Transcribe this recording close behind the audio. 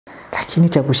Lakini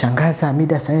cha kushangaza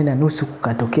mida 4:30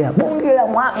 kukatokea bonge la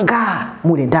mwanga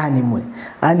mule ndani mule.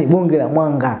 Yaani bonge la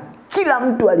mwanga. Kila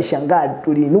mtu alishangaa,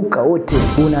 tuliinuka wote.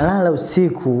 Unalala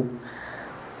usiku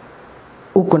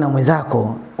uko na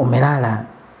mwenzako, umelala,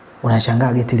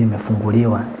 unashangaa geti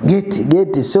limefunguliwa.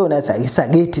 Geti sio na sasa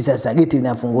geti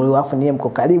linafunguliwa afu niye mko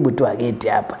karibu tu geti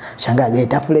hapa. Shangaa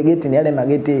geti afu ile geti ni yale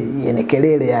mageti yenye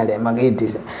kelele yale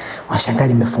mageti. Unashangaa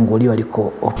limefunguliwa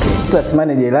liko open. Mtu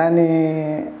asimane jirani,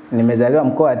 nimezaliwa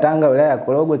mkoa wa Tanga, wilaya ya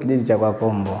Korogwe, kijiji cha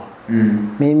Kwakombo.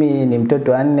 Mimi ni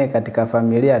mtoto wa 4 katika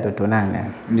familia ya watoto 8.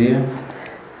 Ndio.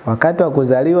 Wakati wa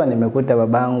kuzaliwa nimekuta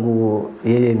babangu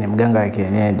yeye ni mganga wa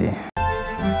kienyeji.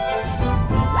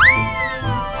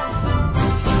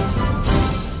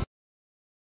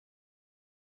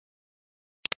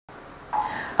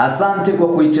 Asante kwa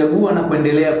kuichagua na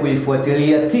kuendelea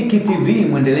kuifuatilia Tiki TV,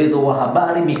 mwendelezo wa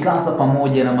habari, mikasa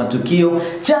pamoja na matukio.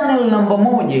 Channel namba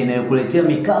 1 inayokuletea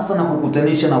mikasa na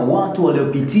kukutanisha na watu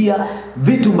waliopitia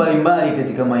vitu mbalimbali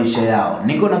katika maisha yao.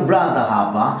 Niko na brother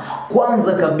hapa.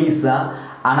 Kwanza kabisa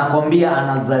anakwambia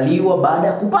anazaliwa baada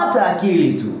ya kupata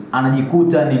akili tu,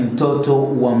 anajikuta ni mtoto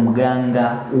wa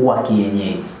mganga wa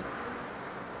kienyeji.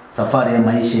 Safari ya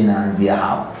maisha inaanzia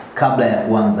hapo. Kabla ya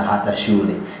kuanza hata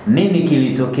shule, nini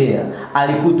kilitokea?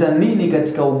 Alikuta nini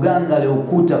katika uganga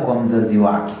aliokuta kwa mzazi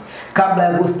wake? Kabla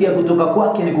ya kusikia kutoka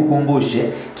kwake, ni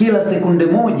kukumbushe kila sekunde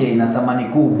moja ina thamani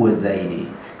kubwa zaidi.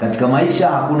 Katika maisha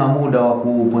hakuna muda wa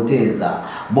kupoteza.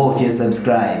 Bofya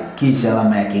subscribe kisha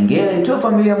alama ya kengele, tuwe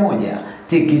familia moja.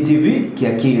 Tiki TV,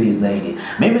 kiakili zaidi.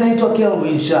 Mimi naitwa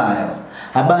Kelvin Shayo.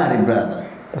 Habari brother?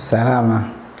 Salama.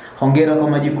 Hongera kwa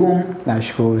majukumu.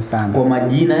 Nashukuru sana. Kwa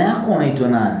majina yako unaitwa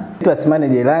nani? Mtu asimane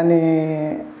jirani,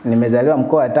 nimezaliwa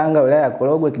mkoa wa Tanga, wilaya ya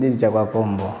Korogwe, kijiji cha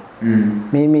Kwakombo.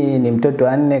 Mimi ni mtoto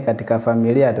wa 4 katika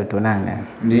familia ya watoto 8.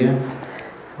 Ndio.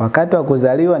 Wakati wa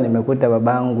kuzaliwa nimekuta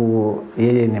babangu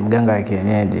yeye ni mganga wa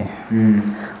kienyeji.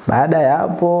 Baada ya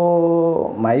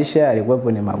hapo maisha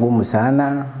yalikuwa ni magumu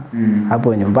sana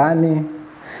hapo nyumbani,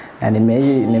 na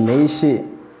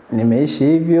nimeishi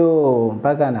hivyo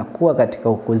mpaka nakuwa katika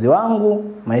ukuzi wangu,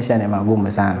 maisha ni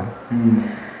magumu sana.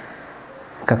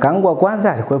 Kakangu wa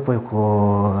kwanza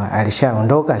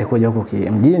alishaondoka, alikuja huko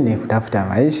mjini kutafuta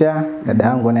maisha. Dada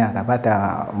yangu naye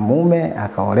akapata mume,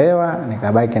 akaolewa,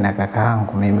 nikabaki na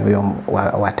kakaangu mimi huyo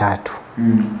wa 3.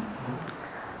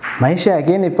 Maisha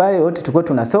yakini pale wote tulikuwa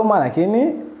tunasoma,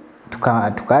 lakini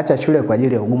tukaacha shule kwa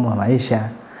ajili ya ugumu wa maisha.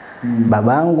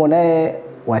 Babangu naye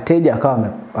wateja akawa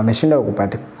wameshindwa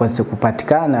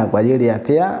kupatikana kwa ajili ya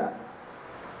pia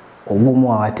ugumu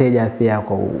wa wateja pia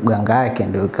kwa uganga wake,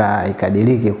 ndio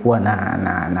ikadiriki kuwa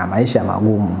na maisha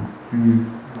magumu.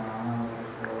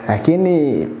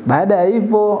 Lakini baada ya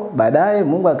hivyo, baadaye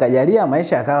Mungu akajalia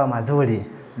maisha yakawa mazuri.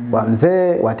 Kwa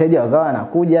mzee wateja wakawa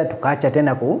wanakuja, tukaacha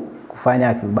tena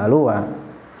kufanya kibarua,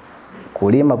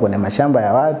 kulima kwenye mashamba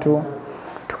ya watu.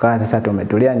 Tukawa sasa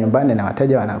tumetulia nyumbani na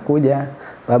wateja wanakuja,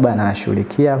 baba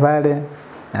anashughulikia pale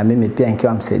na mimi pia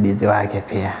nikiwa msaidizi wake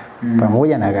pia.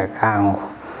 Pamoja na kakaangu.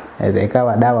 Naweza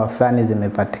ikawa dawa fulani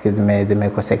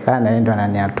zimekosekana, yeye ndo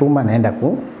ananiatuma naenda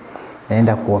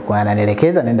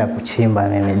ananielekeza naenda kuchimba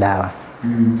mimi dawa.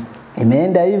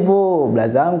 Imeenda hivyo,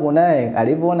 blaza wangu naye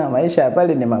alipoona maisha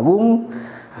pale ni magumu,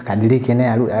 akadiriki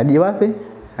naye aje wapi?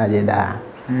 Aje Dar.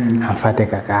 Amfuate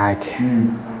kaka yake.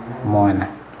 Umeona?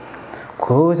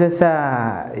 Kwa hiyo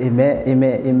sasa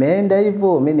imeenda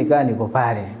hivyo, mimi nikaa niko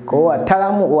pale. Kwa hiyo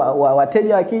wataalamu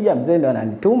wateja wakija, mzee ndo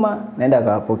ananituma, naenda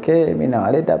kawapokee, mimi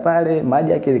nawaleta pale.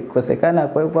 Maji yakikosekana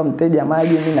kwa mteja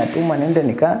maji, mimi natuma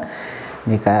niende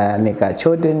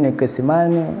nikachote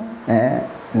nikasimani,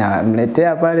 na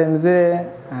mletea pale mzee,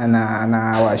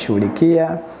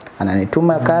 anawashughulikia,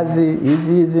 ananituma kazi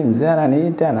hizi. Mzee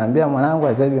ananiita, ananiambia mwanangu,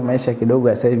 sasa hivi maisha kidogo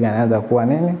sasa hivi anaanza kuwa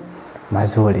nini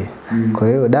mazuri. Kwa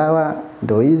hiyo dawa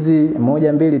ndo hizi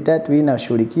 1 2 3, hii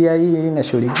inashughulikia hii,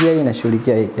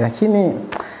 inashughulikia hiki. Lakini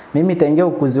mimi taingia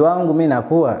ukuzi wangu, mimi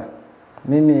nakuwa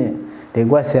mimi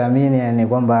nilikuwa siamini yani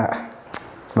kwamba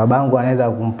babangu anaweza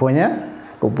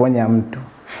kuponya mtu.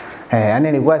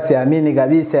 Yani nilikuwa siamini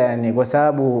kabisa yani, kwa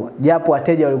sababu japo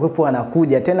wateja walikuwa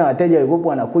wanakuja, tena wateja walikuwa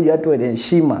wanakuja watu wenye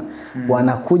heshima,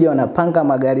 wanakuja wanapanga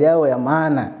magari yao ya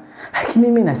maana. Lakini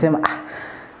mimi nasema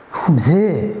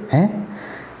mzee,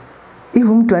 hiyo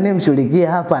mtu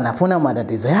anemshughulikia hapa anapona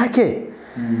matatizo yake.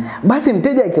 Basi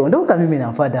mteja akiondoka mimi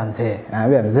namfuata mzee.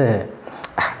 Naambia mzee,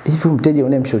 hivi mteja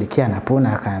unemshughulikia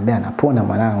anapona? Akaambia anapona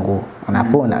mwanangu,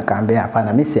 anapona. Akaambia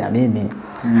hapana, mimi siamini.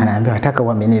 Anaambia nataka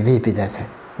uamini vipi sasa?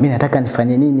 Mimi nataka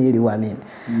nifanye nini ili uamini?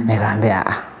 Nikaambia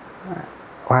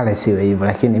wala siwe hivyo,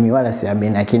 lakini mimi wala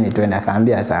siamini, lakini twende.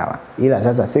 Akaambia sawa, ila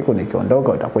sasa siku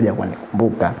nikiondoka utakuja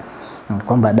kunikumbuka.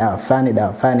 kwamba dawa fulani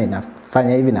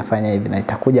nafanya hivi na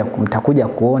mtakuja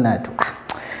kuona tu.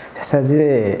 Sasa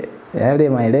yale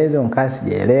maelezo nikaa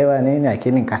sijaelewa nini,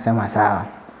 lakini nikasema sawa.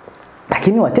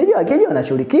 Lakini wateja wakija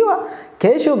wanashughulikiwa,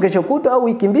 kesho kutwa au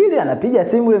wiki mbili anapiga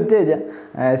simu yule mteja.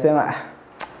 Anasema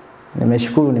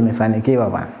nimeshukuru nimefanikiwa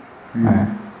bwana.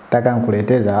 Nataka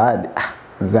nikuletee zawadi.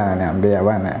 Mzee ananiambia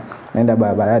bwana, nenda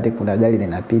barabarani kuna gari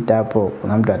linapita hapo,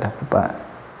 kuna mtu atakupa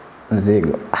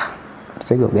mzigo.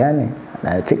 Mzigo gani?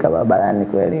 Nafika barabarani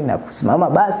kweli na kusimama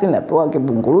basi napewa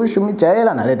kibungurushu micha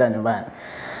hela naleta nyumbani.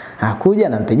 Akuja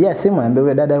nampigia simu anambia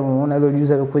yule dada umeona yule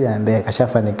juzi alikuja anambia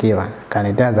kashafanikiwa.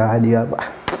 Kaniletea zawadi hapo.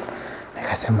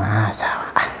 Nikasema sawa.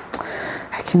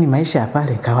 Lakini maisha ya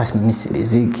pale kawa mimi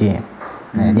siliziki.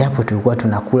 Japo tulikuwa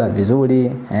tunakula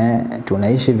vizuri,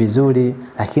 tunaishi vizuri,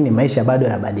 lakini maisha bado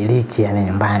yanabadiliki yani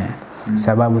nyumbani.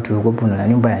 Sababu tulikuwa na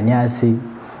nyumba ya nyasi,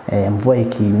 mvua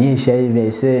ikinyesha hivi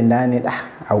aisee ndani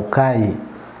haukai.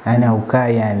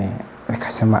 Yani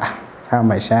nikasema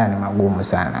maisha ni magumu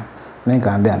sana.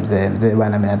 Nikamwambia mzee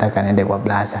bwana mimi nataka niende kwa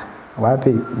blaza. Wapi?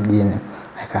 Mjini.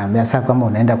 Akaambia sasa kama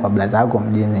unaenda kwa blaza yako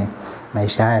mjini,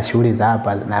 maisha haya shughuli za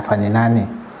hapa nafanya nani?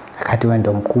 Wakati wewe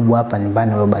ndo mkubwa hapa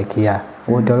nyumbani uliobakia.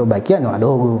 Wote waliobakia ni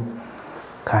wadogo.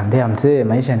 Kaambia mzee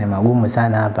maisha ni magumu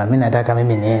sana hapa. Mimi nataka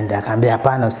niende. Akaambia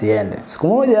hapana usiende. Siku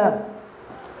moja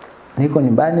niko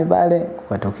nyumbani pale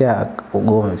kukatokea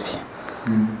ugomvi.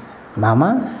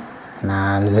 Mama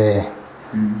na mzee.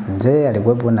 Mzee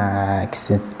alikuwepo na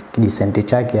kijisenti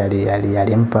chake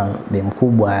alimpa bi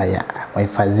mkubwa ya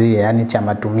mhifadhie yani cha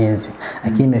matumizi.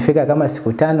 Lakini imefika kama siku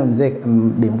 5 mzee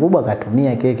bi mkubwa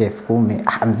akatumia keke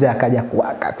 10,000. Mzee akaja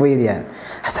kuwaka kweli yani.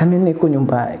 Sasa mimi niko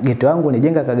nyumba geto yangu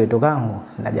nijenga ka geto kangu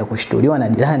naja kushtuliwa na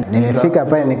jirani. Nimefika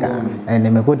pale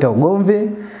nimekuta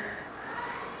ugomvi.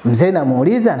 Mzee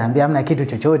namuuliza ananiambia hamna kitu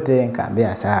chochote.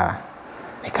 Kaambia sawa.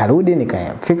 Nikarudi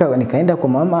nikaenda kwa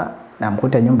mama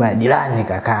namkuta nyumba ya jirani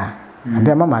kakaa.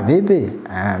 Anambia mama vipi?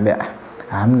 Anambia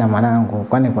hamna mwanangu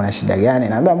kwani kuna shida gani?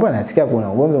 Anambia mbona nasikia kuna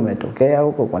ugomvi umetokea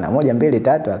huko kuna 1 2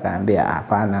 3. Akaambia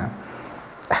hapana.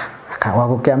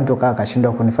 Akawakokea mtu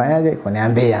akashindwa kunifanyaje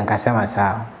kuniambia. Akasema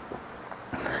sawa.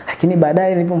 Lakini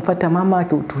baadaye nilipomfuata mama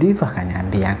akiutulivu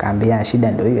akaambia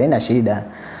shida ndio hiyo haina shida.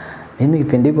 Mimi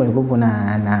kipindi hiko nilikuwa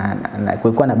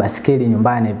kulikuwa na basikeli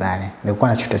nyumbani pale. Nilikuwa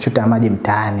nachota maji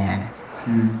mtaani yani.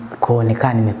 Kwa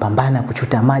nikaa nimepambana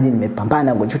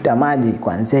kuchota maji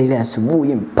kuanzia ile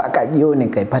asubuhi mpaka jioni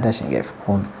kaipata shilingi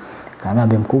 10,000. Kama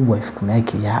bi mkubwa 10,000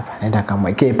 yake hapa nenda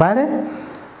kamwekee pale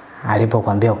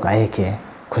alipokuambia ukaeke.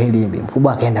 Kweli bi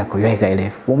mkubwa akaenda kuiweka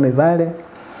ile 10,000 pale.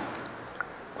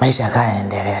 Maisha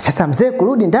yakaendelea. Sasa mzee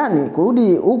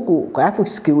kurudi huku kwa afu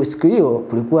siku hiyo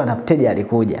kulikuwa na mteja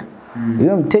alikuja.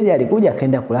 Yule mteja alikuja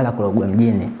akaenda kulala Korogwe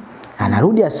mjini.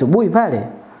 Anarudi asubuhi pale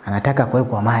anataka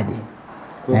kuwekwa maji.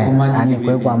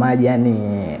 Kuwekwa maji yani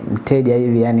mteja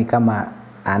hivi yani kama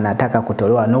anataka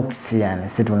kutolewa nuksi yani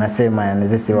sisi tunasema yani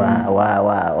sisi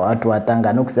watu wa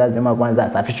Tanga nuksi lazima kwanza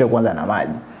asafishwe kwanza na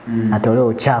maji. Atolewe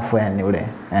uchafu yani ule.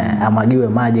 Amwagiwe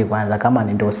maji kwanza kama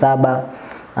ni ndoo 7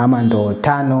 ama ndoo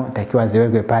 5 takiwa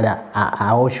ziwekwe pale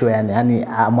aoshwe yani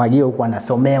amwagiwe huko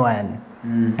anasomewa yani.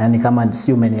 Yani kama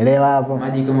si umenielewa hapo.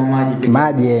 Maji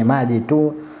kama maji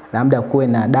tu labda kuwe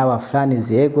na dawa fulani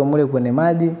ziwekwe mule kwenye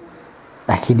maji.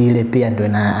 Lakini ile pia ndio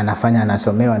anafanya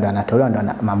anasomewa ndio anatolewa ndio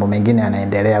mambo mengine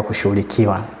yanaendelea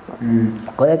kushughulikiwa.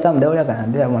 Kwa hiyo sasa mdauli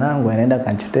akaniambia mwanangu anaenda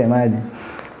kanichotee maji.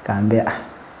 Kaambia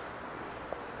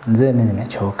mzee mimi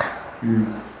nimechoka.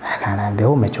 Akaniambia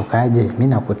umechokaje? Mimi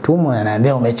nakutumwa na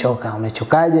ananiambia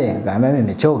umechokaje? Kaambia mimi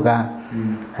nimechoka.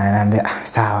 Ananiambia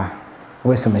sawa.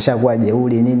 Wewe umeshakuwa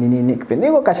jeuri nini. Kipindi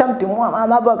hiko kashamtimua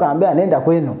mama hapo akaambia nenda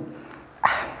kwenu.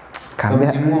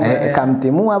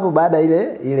 Kamtimua hapo baada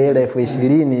ile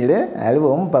 20,000 ile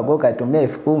alipompa kwa katumia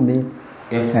 10,000.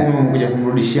 10,000 kuja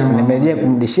kumrudishia mama. Nimeje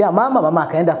kumrudishia mama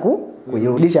akaenda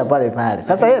kuirudisha pale.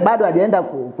 Sasa yeye bado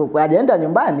hajaenda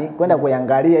nyumbani kwenda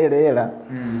kuangalia ile hela.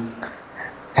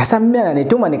 Sasa mimi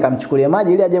ananituma nikamchukulie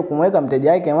maji ili aje kumweka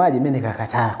mteja wake maji. Mimi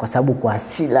nikakataa kwa sababu kwa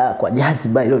hasira, kwa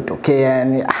jazba iliyotokea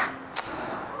yani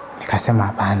nikasema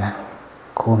hapana.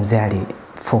 Kwa mzee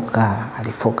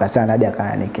alifoka sana hadi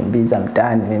akanikimbiza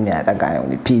mtaani mimi nataka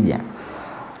unipiga.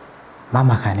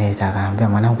 Mama kaniita akaambia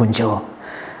mwanangu njoo.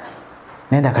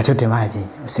 Nenda kachote maji,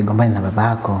 usigombane na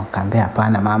babako. Kaambia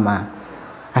hapana mama.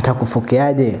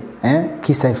 Atakufokeaje?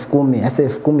 Kisa 10,000. Sasa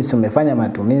 10,000 si umefanya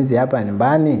matumizi hapa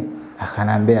nyumbani?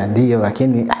 Akanambia ndio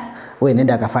lakini wewe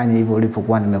nenda kafanya hivyo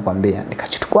ulipokuwa nimekwambia.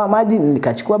 Nikachukua maji,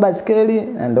 nikachukua basikeli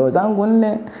na ndoo zangu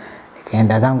 4,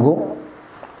 nikaenda zangu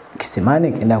kisimani,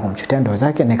 nikaenda kumchotea ndoo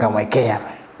zake nikamwekea.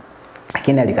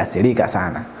 Lakini alikasirika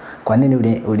sana. Kwa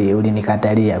nini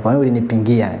ulinikatalia? Kwa nini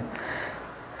ulinipingia?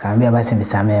 Akaambia basi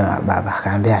nisamee baba.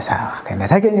 Akaambia sawa. Akaenda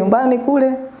zake nyumbani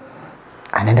kule,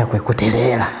 anaenda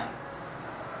kuikutelea.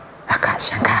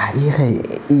 Akashangaa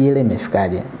ile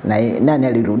imefikaje? Na nani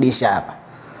alirudisha hapa?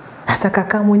 Sasa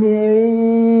kaka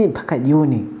mwenyewe mpaka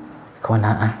jioni.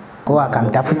 Kaona kwa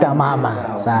akamtafuta mama,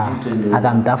 sawa.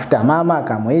 Akamtafuta mama,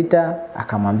 akamuita,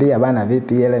 akamwambia bana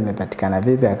vipi ile imepatikana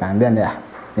vipi? Akaambia ni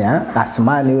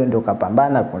Asmani huyo ndio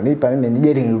kapambana kunipa mimi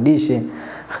nije nirudishe.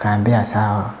 Akaambia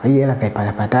sawa. Hii hela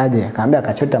kaipata-pataje? Akaambia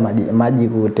akachota maji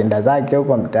kutenda zake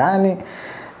huko mtaani,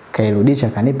 kairudisha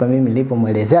kanipa mimi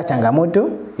nilipomuelezea changamoto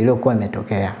iliyokuwa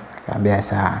imetokea. Akaambia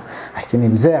sawa. Lakini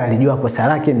mzee alijua kosa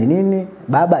lake ni nini,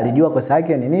 baba alijua kosa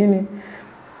lake ni nini.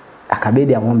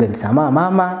 Akabidi amuombe msamaha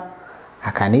mama.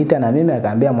 Akaniita na mimi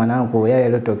akaambia mwanangu yale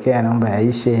yaliyotokea naomba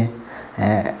yaishe.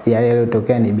 Yale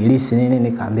yaliyotokea ni ibilisi nini.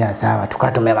 Nikamwambia sawa,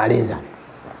 tukawa tumemaliza.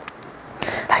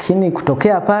 Lakini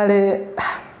kutokea pale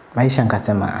maisha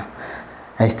nikasema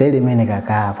haistahili mimi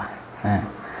nikakaa hapa.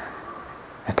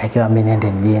 Natakiwa mimi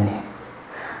niende mjini.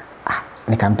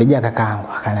 Nikampigia kakaangu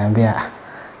akaniambia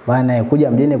bwana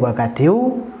kuja mjini kwa wakati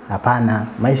huu hapana,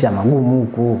 maisha magumu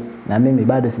huku na mimi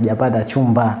bado sijapata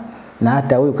chumba, na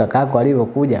hata huyu kakaako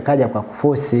alivyokuja kaja kwa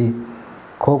kufosi.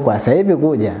 Kwa sasa hivi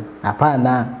kuja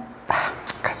hapana.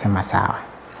 Akasema sawa.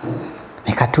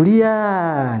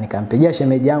 Nikatulia, nikampigia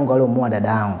shemeji yangu aliyomuoa dada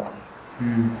yangu.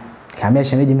 Nikamwambia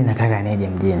shemeji mimi nataka nije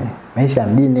mjini. Maisha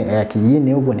mjini ya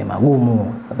kijijini huko ni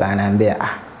magumu. Akaniambia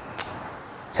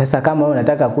sasa kama wewe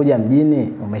unataka kuja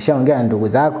mjini umeshaongea na ndugu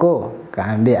zako?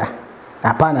 Akaambia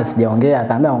hapana sijaongea.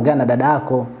 Akaambia ongea na dada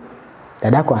yako.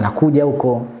 Dada yako anakuja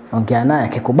huko, ongea naye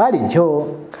akikubali njoo.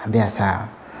 Akaambia sawa.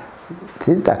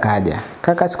 Sister kaja.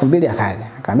 Kaka siku mbili akaja.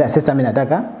 Akaambia sasa mimi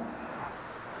nataka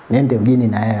niende mjini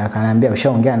na yeye. Akaniambia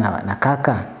ushaongea na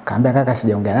kaka? Akaambia kaka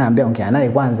sijaongea naye. Anambia ongea naye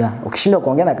kwanza. Ukishindwa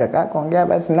kuongea na kaka yako ongea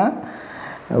basi na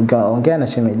ongea na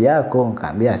shemeji yako.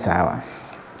 Akaambia sawa.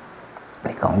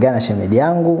 Nikaongea na shemeji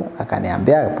yangu,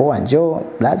 akaniambia poa njoo.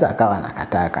 Blaza akawa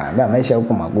anakataa. Akaniambia maisha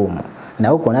huko magumu. Na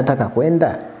huko nataka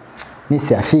kwenda mimi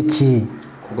siafiki.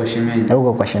 Kwa shemeji.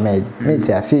 Huko kwa shemeji. Mimi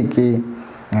siafiki.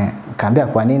 Akaambia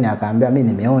kwa nini? Akaambia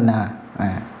mimi nimeona.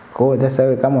 Kwa hiyo sasa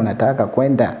wewe kama unataka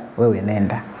kwenda wewe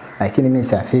nenda. Lakini mimi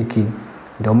siafiki.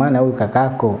 Ndio maana huyu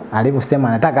kakako aliposema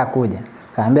anataka kuja.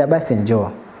 Akaambia basi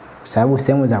njoo. Kwa sababu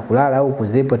sehemu za kulala huko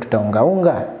zipo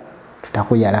tutaungaunga.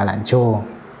 Tutakuja lala njoo.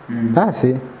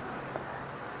 Basi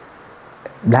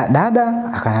dada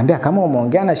akaniambia kama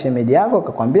umeongea na shemeji yako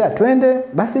akakwambia twende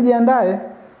basi jiandae.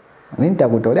 Mimi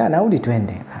nitakutolea nauli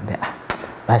twende. Akaambia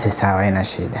basi sawa haina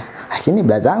shida. Lakini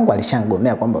blaza wangu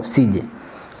alishangomea kwamba usije.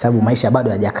 Sababu maisha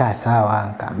bado hajakaa sawa.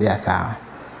 Akaambia sawa.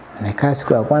 Nikaa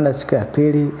siku ya kwanza, siku ya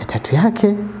pili, ya tatu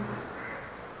yake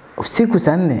usiku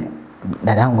saa 4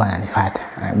 dadangu ananifuata,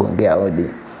 anagongea hodi.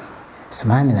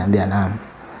 Sumani naambia naam.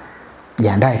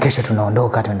 Jiandae kesho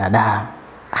tunaondoka twenda Dar.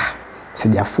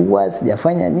 Sijafua,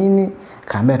 sijafanya nini.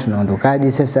 Kaambia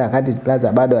tunaondokaje sasa wakati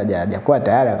plaza bado hajakuwa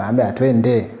tayari. Akaambia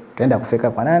twenda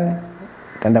kufika kwa nani?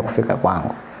 Twenda kufika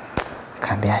kwangu.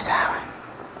 Kaambia sawa.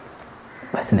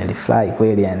 Basi nilifurahi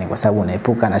kweli yani kwa sababu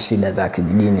unaepuka na shida za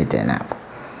kijijini tena hapo.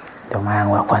 Ndio maana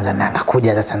yangu ya kwanza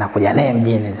nakuja sasa nakuja naye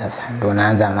mjini sasa. Ndio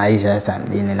naanza maisha sasa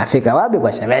mjini. Nafika wapi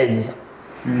kwa shemeji.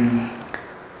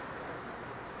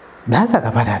 Blaza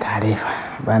akapata taarifa.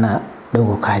 Bana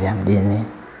dogo kaja mjini.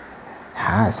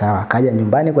 Sawa kaja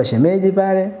nyumbani kwa shemeji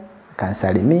pale.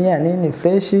 Kansalimia nini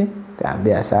fresh.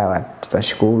 Kaambia sawa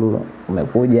tutashukuru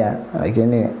umekuja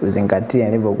lakini uzingatie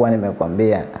nilipokuwa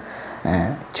nimekwambia.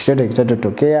 Chochote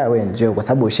kitotokea wewe njoo kwa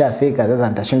sababu ushafika sasa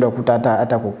nitashindwa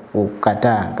hata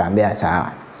kukataa. Kaambia sawa.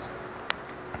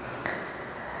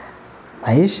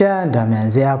 Maisha ndo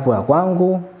ameanzia hapo ya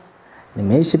kwangu.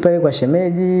 Nimeishi pale kwa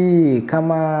shemeji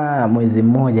kama mwezi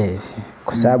mmoja hivi.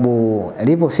 Kwa sababu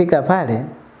alipofika pale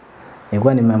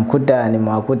nilikuwa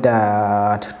nimewakuta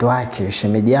watoto wake,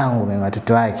 shemeji yangu mimi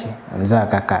watoto wake,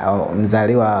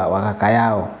 mzaliwa wa kaka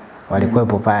yao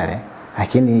walikuwepo pale.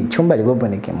 Lakini chumba lilikuwepo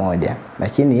ni kimoja.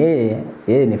 Lakini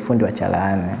yeye ni fundi wa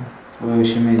chalaani. Wewe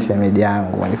shemeji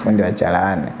yangu ni fundi wa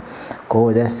chalaani. Kwa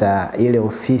hiyo sasa ile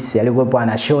ofisi alikuwepo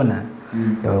anashona.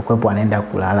 Ndio alikuwepo anaenda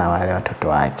kulala wale watoto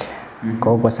wake.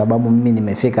 Kwa sababu mimi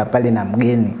nimefika pale na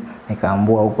mgeni,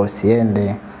 nikaambua huko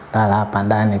siende, lala hapa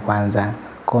ndani kwanza.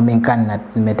 Kwa mimi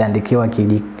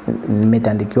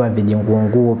nimetandikiwa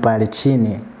vijinguo pale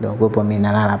chini, ndio kuwepo mimi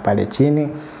nalala pale chini.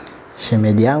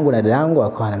 Shemeji yangu na dada yangu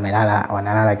wakawa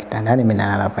wanalala kitandani, mimi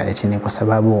nalala pale chini kwa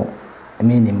sababu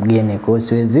mimi ni mgeni kwa hiyo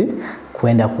siwezi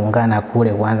kwenda kuungana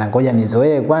kule kwanza. Ngoja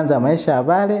nizoee kwanza maisha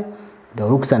pale,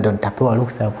 ndio nitapewa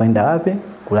ruksa kwenda wapi?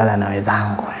 Kulala na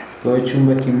wenzangu. Kwa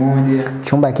chumba kimoja.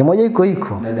 Chumba kimoja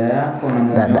iko. Dada yako na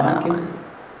mume wake?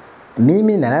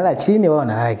 mimi nalala chini, wao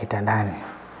nalala kitandani.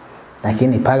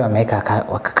 Lakini pale wameweka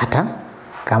wakakata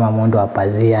kama muundo wa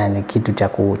pazia, ni kitu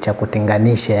cha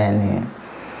kutenganisha yani.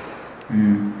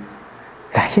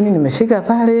 Lakini nimefika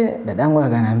pale, dadangu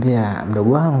akaniambia,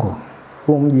 mdogo wangu,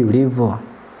 huu mji ulivyo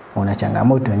una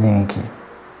changamoto nyingi.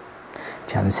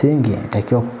 Cha msingi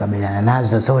natakiwa kukabiliana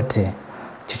nazo zote.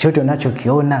 Chochote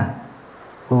unachokiona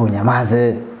wewe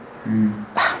unyamaze.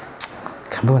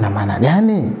 Kaambia una maana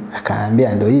gani?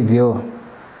 Akaniambia ndio hivyo.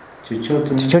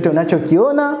 Chochote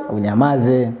unachokiona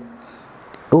unyamaze.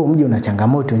 Huu mji una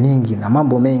changamoto nyingi na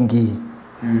mambo mengi.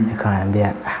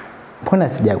 Nikamwambia mbona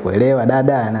sijakuelewa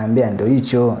dada? Anaambia ndio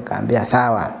hicho. Akaambia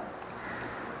sawa.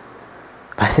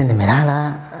 Basi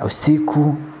nimelala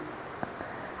usiku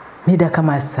mida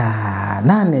kama saa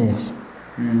 8.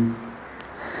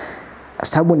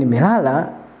 Sababu nimelala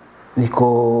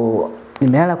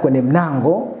nimelala kwenye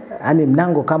mlango, yani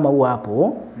mlango kama huu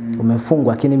hapo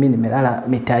umefungwa, lakini mimi nimelala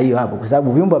mita hiyo hapo kwa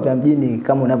sababu vyumba vya mjini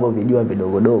kama unavyovijua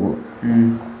vidogodogo.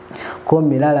 Kwa hiyo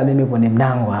nimelala mimi kwenye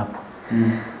mlango hapo.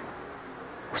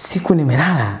 Usiku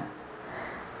nimelala,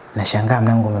 nashangaa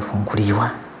mlango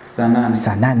umefunguliwa saa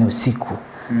 8 usiku.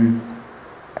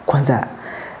 Kwanza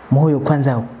moyo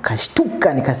kwanza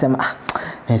kashtuka, nikasema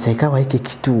naweza ikawa hiki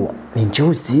kitu ni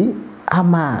njozi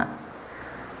ama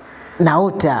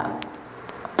naota.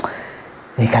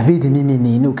 Nikabidi mimi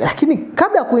niinuke, lakini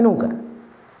kabla ya kuinuka,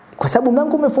 kwa sababu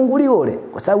mlango umefunguliwa ule,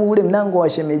 kwa sababu ule mlango wa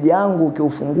shemeji yangu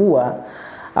ukiufungua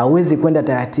hauwezi kwenda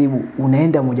taratibu,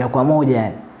 unaenda moja kwa moja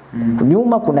yani.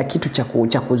 Nyuma kuna kitu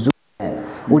cha kuzuia yani.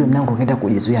 Ule mlango ukaenda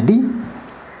kujizuia ndi.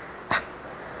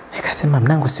 Nikasema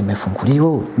mlango si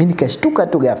umefunguliwa. Mimi nikashtuka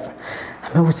tu ghafla.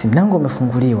 Ambapo si mlango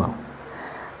umefunguliwa.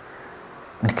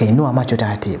 Nikainua macho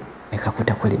taratibu,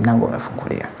 nikakuta kweli mlango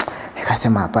umefunguliwa.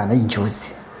 Nikasema hapana, hii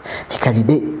njozi.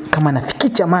 Nikajide kama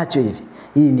nafikicha macho hivi,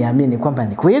 hii niamini kwamba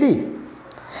ni kweli.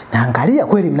 Naangalia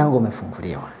kweli mlango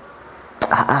umefunguliwa.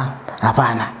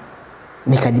 Hapana.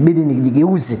 Nikajibidi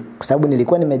nijigeuze kwa sababu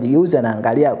nilikuwa nimejigeuza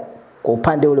naangalia kwa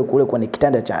upande ule kule kwenye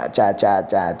kitanda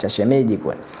cha shemeji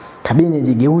kwa. Kabidi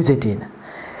nijigeuze tena.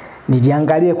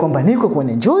 Nijiangalie kwamba niko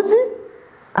kwenye njozi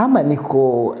ama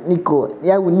niko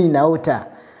au mimi naota.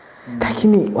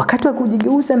 Lakini wakati wa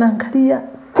kujigeuza naangalia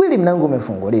kweli mlango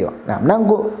umefunguliwa. Na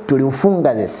mlango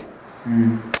tuliufunga sisi.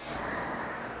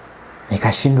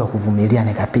 Nikashindwa kuvumilia,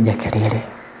 nikapiga kelele.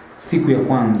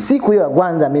 Siku ya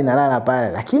kwanza mimi nalala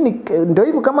pale, lakini ndio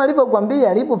hivyo kama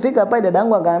alivyokuambia, alipofika pale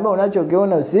dadangu akaniambia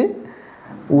unachokiona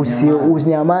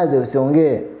usinyamaze,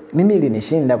 usiongee. Mimi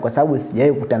ilinishinda kwa sababu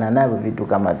sijawahi kukutana navyo vitu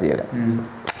kama vile.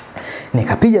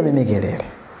 Nikapiga mimi kelele.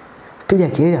 Piga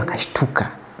kelele akashtuka.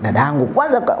 Dadangu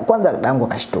kwanza dadangu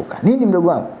akashtuka. Nini mdogo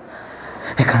wangu?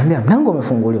 Nikamwambia mlango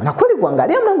umefunguliwa. Na kweli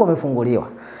kuangalia mlango umefunguliwa.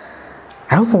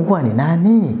 Alofungua ni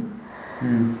nani?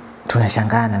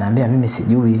 Tunashangana, naambia mimi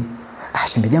sijui.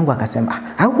 Shemeji yangu akasema,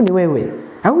 "Au ni wewe?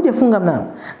 Au hujafunga mlango?"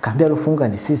 Kaambia alofunga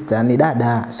ni sister, ni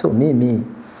dada, sio mimi.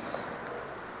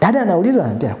 Dada anauliza,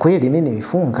 anambia kweli mimi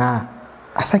nilifunga.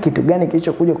 Hasa kitu gani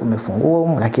kilichokuja kumefungua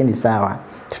huko? Lakini sawa,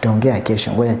 tutaongea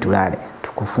kesho, ngoja tulale.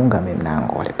 Tukufunga mimi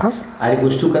mlango ule pap.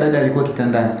 Aliposhtuka dada alikuwa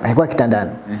kitandani. Alikuwa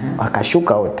kitandani.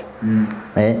 Wakashuka wote.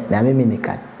 Na mimi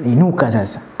nikainuka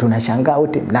sasa. Tunashangaa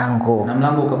wote mlango. Na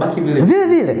mlango ukabaki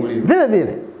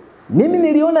vile. Mimi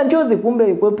niliona njozi, kumbe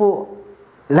ilikuwepo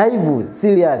live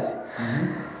serious.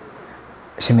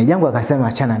 Shemeji yangu akasema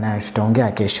achana naye,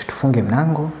 tutaongea kesho, tufunge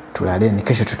mlango, tulaleni,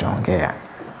 kesho tutaongea.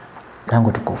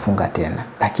 Mlango tukufunga tena.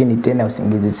 Lakini tena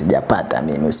usingizi sijapata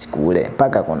mimi usiku ule.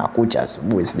 Mpaka kuna kucha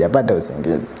asubuhi sijapata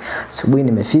usingizi. Asubuhi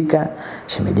nimefika,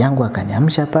 shemeji yangu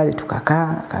akaniamsha pale, tukakaa,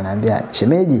 akaniambia,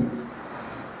 "Shemeji."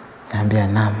 Naambia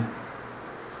naam.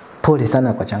 Pole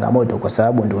sana kwa changamoto kwa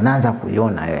sababu ndio unaanza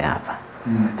kuiona wewe hapa.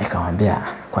 Nikamwambia,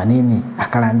 "Kwa nini?"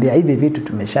 Akaniambia, "Hivi vitu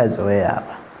tumeshazoea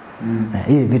hapa."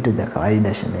 Hivi vitu vya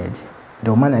kawaida shemeji.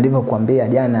 Ndio maana nilivyokuambia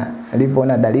jana,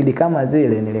 nilipoona dalili kama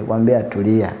zile nilikwambia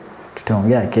tulia.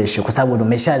 Tutaongea kesho kwa sababu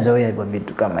tumeshazoea hivyo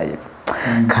vitu kama hivyo.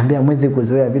 Kaambia mwezi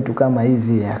kuzoea vitu kama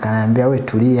hivi. Akaniambia we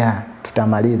tulia,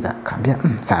 tutamaliza. Kaambia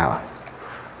sawa.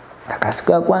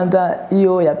 Akasiku ya kwanza,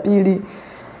 hiyo ya pili,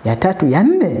 ya tatu, ya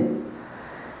 4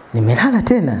 nimelala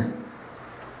tena.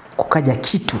 Kukaja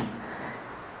kitu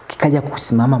kikaja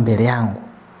kusimama mbele yangu.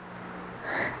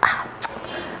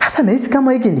 Hasa nahisi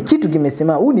kama hiki ni kitu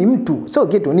kimesimama. Huyu ni mtu, sio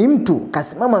kitu, ni mtu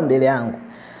kasimama mbele yangu.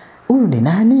 Huyu ni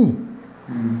nani?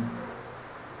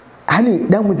 Hani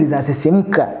damu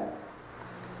zinasisimka.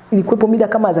 Ilikuwepo mida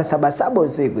kama za 7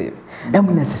 usiku hivi.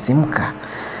 Damu inasisimka.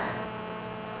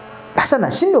 Sasa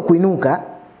nashindwa kuinuka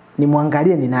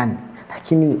nimwangalie ni nani.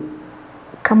 Lakini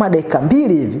kama dakika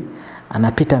 2 hivi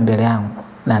anapita mbele yangu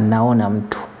na naona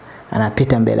mtu.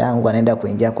 anapita mbele yangu anaenda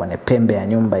kuingia kwenye pembe ya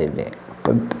nyumba hivi.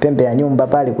 Pembe ya nyumba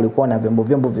pale kulikuwa na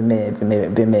vyombo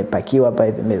vimepakiwa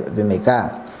pale vimekaa.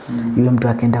 Yule mtu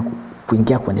akaenda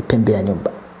kuingia kwenye pembe ya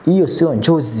nyumba. Hiyo sio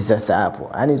njozi sasa hapo.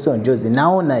 Yaani sio njozi,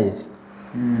 naona hivi.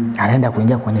 Anaenda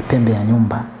kuingia kwenye pembe ya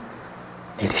nyumba.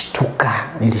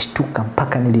 Nilishtuka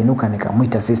mpaka niliinuka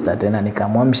nikamuita sister tena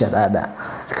nikamwamsha dada.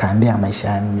 Akaambia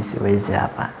maisha mimi siwezi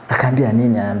hapa. Akaambia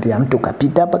nini? Anambia mtu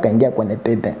kapita hapa kaingia kwenye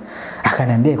pembe.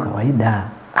 Akaniambia kawaida.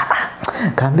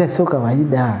 Akaambia sio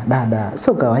kawaida dada,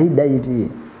 sio kawaida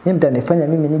hivi. Mimi mtanifanya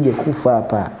mimi nije kufa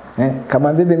hapa.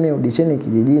 Kama bibi mimi udisheni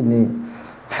kijijini.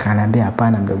 Akaniambia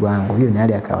hapana mdogo wangu, hiyo ni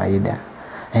hali ya kawaida.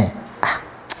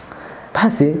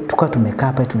 Basi tukawa tumekaa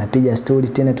hapa tunapiga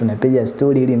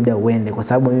story ili muda uende kwa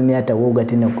sababu mimi hata uoga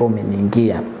tena uko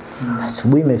umeniingia.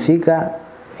 Asubuhi imefika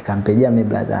nikampigia mimi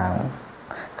brother yangu.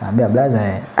 Akamwambia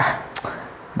brother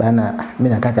bana mimi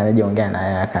nataka nije ongea na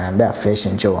yeye. Akaniambia fresh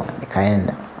njoo.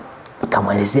 Nikaenda.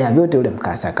 Nikamwelezea vyote ule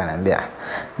mkasa. Akaniambia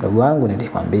ndugu wangu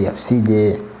nilikwambia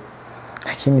usije.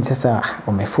 Lakini sasa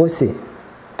umeforce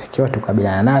takiwa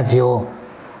tukabiliana navyo.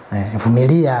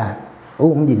 Vumilia.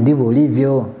 Huu mji ndivyo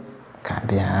ulivyo.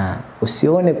 Kaambia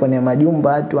usione kwenye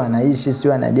majumba watu anaishi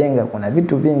sio anajenga, kuna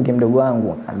vitu vingi mdogo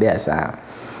wangu. Kaambia sawa.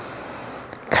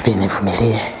 Kabla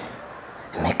nivumilie.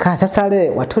 Nimekaa sasa wale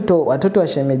watoto wa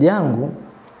shemeji yangu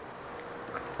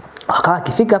wakawa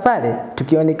kifika pale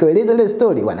tukieleza ile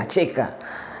story wanacheka.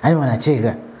 Yaani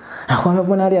wanacheka. Akwambia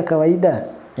mbona hali ya kawaida?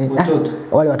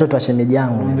 Wale watoto wa shemeji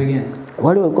yangu.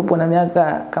 Wale walikuwa na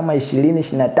miaka kama 20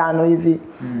 25 hivi.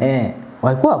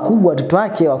 Walikuwa wakubwa watoto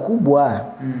wake wakubwa.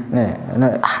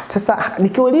 Sasa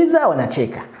nikiuliza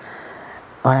wanacheka.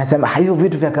 Wanasema hivyo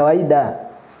vitu vya kawaida.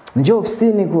 Njoo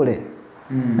ofisini kule.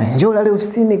 Njoo lale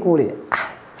ofisini kule.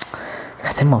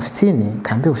 Nikasema ofisini,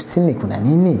 kaambia ofisini kuna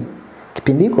nini?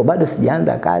 Kipindi hiko bado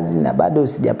sijaanza kazi na bado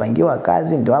sijapangiwa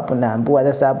kazi, ndio hapo naambiwa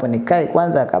sasa hapo nikae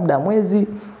kwanza kabla mwezi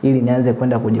ili nianze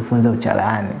kwenda kujifunza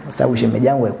uchalaani. Kwa sababu shemeji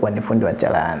yangu alikuwa ni fundi wa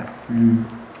chalaani.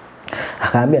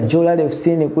 Akaambia njoo lale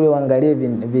ofisini kule uangalie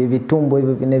vitumbo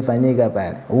hivyo vinafanyika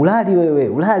pale. Ulali wewe,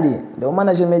 ulali. Ndio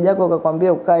maana shemeji yako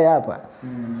akakwambia ukae hapa.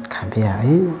 Kaambia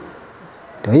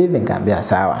ndio hivi. Nikamwambia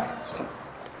sawa.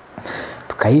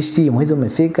 Tukaishi mwezi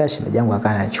umefika, shemeji yangu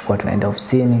akawa anachukua tunaenda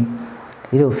ofisini.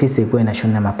 Ile ofisi ilikuwa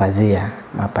inashona mapazia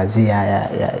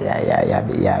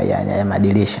ya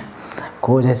madirisha.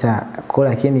 Kwa hiyo sasa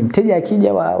lakini mteja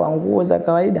akija wa nguo za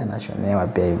kawaida anashonewa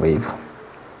pia hivyo hivyo.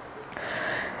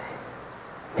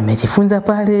 Nimejifunza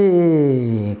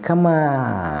pale kama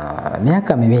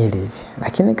miaka 2 hivi.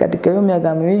 Lakini katika hiyo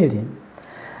miaka 2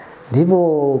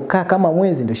 nilipokaa kama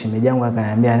mwezi ndio shemeji yangu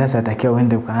akaniambia sasa atakiwa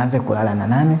uende ukaanze kulala na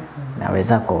nani? Na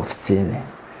wenzako ofisini.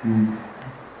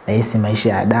 Na hisi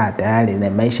maisha ya dada tayari na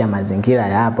maisha mazingira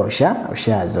ya hapa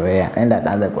ushazoea. Nenda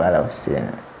kaanza kulala ofisini.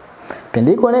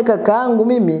 Pindi iko na kakaangu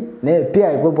mimi naye pia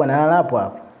alikuwa analala hapo.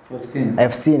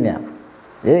 Ofisini hapo.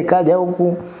 Yeye kaja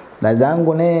huku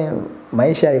dazangu naye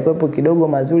maisha yalikuwa kidogo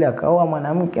mazuri, akaoa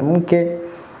mke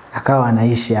akawa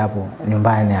anaishi hapo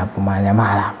nyumbani hapo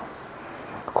Manyamala hapo.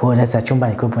 Kwa hiyo sasa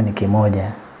chumba kilikuwa ni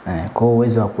kimoja. Kwa hiyo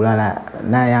uwezo wa kulala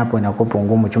naye hapo inakuwa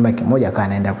ngumu, chumba kimoja akawa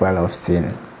anaenda kulala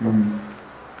ofisini.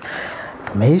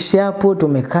 Tumeishi hapo,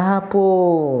 tumekaa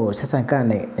hapo. Sasa nikaa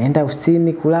naenda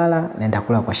ofisini kulala, naenda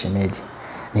kula kwa shemeji.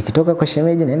 Nikitoka kwa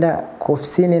shemeji naenda kwa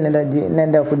ofisini,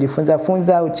 naenda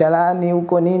kujifunza uchalani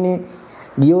huko nini.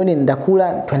 Jioni nenda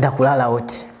kula, twenda kulala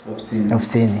wote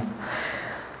ofisini.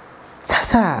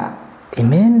 Sasa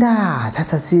imeenda,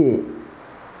 sasa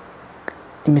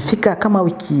imefika kama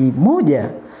wiki moja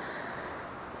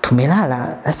tumelala.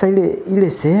 Sasa ile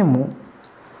sehemu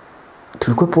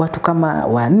tulikuwepo watu kama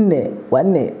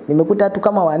 4, nimekuta watu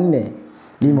kama 4,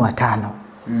 mimi 5.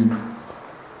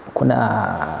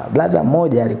 Kuna blaza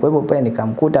mmoja alikuwepo pale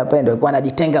nikamkuta pale ndio alikuwa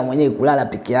anajitenga mwenyewe kulala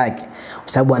peke yake.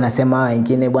 Kwa sababu anasema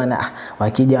wengine bwana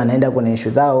wakija wanaenda kwenye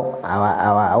issue zao,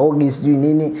 hawaogi sijui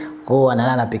nini, kwa hiyo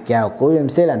analala peke yao. Kwa hiyo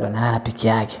msela ndo analala peke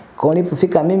yake. Kwa hiyo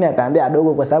nilipofika mimi akaambia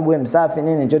dogo kwa sababu wewe msafi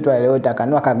nini njoo tuelewe,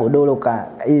 akanua kagodoro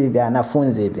hivi vya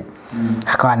wanafunzi hivi.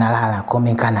 Akawa analala, kwa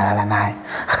mimi kanalala naye.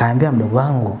 Akaambia mdogo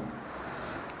wangu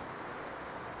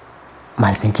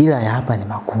mazingira ya hapa ni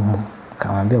magumu.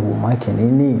 Akamwambia ugumu wake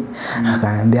nini?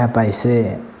 Akaniambia hapa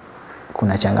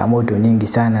kuna changamoto nyingi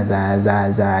sana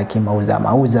za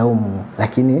kimauza humu,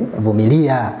 lakini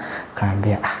vumilia.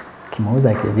 Akaniambia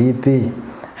kimauza kivipi?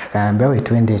 Akaniambia wewe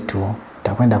twende tu,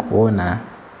 utakwenda kuona.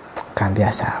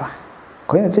 Akaniambia sawa.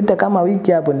 Kwa hiyo imepita kama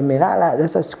wiki hapo nimelala.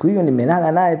 Sasa siku hiyo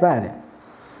nimelala naye pale.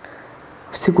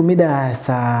 Usiku mida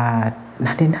saa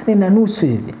 8:30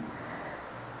 hivi.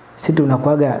 Sisi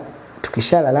tunakuaga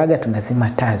tukishalalaga tunazima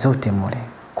taa zote mule.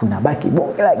 kuna baki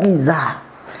bonge la giza.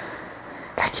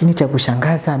 Lakini cha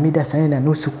kushangaza mida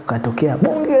 4:30 kukatokea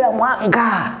bonge la mwanga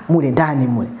mule ndani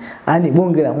mule. Yaani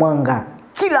bonge la mwanga.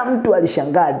 Kila mtu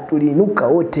alishangaa, tuliinuka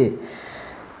wote.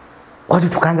 Watu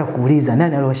tukaanza kuuliza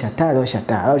nani aliosha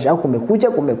taa au kumekucha.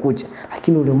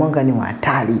 Lakini ule mwanga ni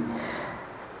hatari.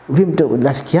 Mtu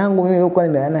rafiki yangu mimi nilikuwa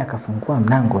nimeana akafungua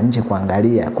mlango nje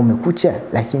kuangalia kumekucha,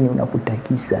 lakini unakuta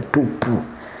giza tupu.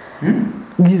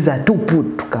 Giza tupu.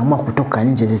 Tukaamua kutoka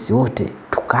nje sisi wote.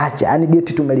 Tukaacha, yani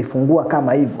geti tumelifungua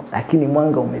kama hivyo, lakini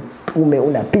mwanga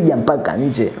unapiga mpaka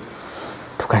nje.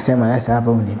 Tukasema sasa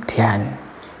hapa ni mtihani.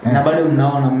 Na bado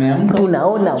mnaona mmeamka?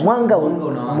 Tunaona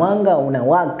mwanga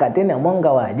unawaka, tena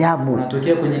mwanga wa ajabu.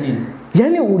 Unatokea kwenye nini?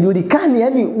 Yani ujulikani,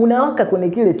 yani unawaka kwenye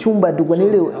kile chumba tu, kwenye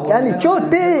ile yani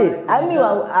chote, yani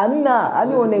hamna,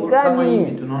 yani onekani.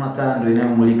 Tunaona taa ndio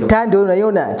inayomulika. Taa ndio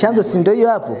unaiona, chanzo si ndio hiyo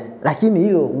hapo. Lakini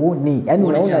hilo uoni, yani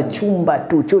unaona chumba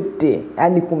tu chote,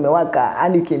 yani kumewaka,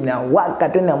 yani kinawaka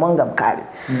tena mwanga mkali.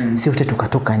 Sisi wote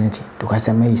tukatoka nje,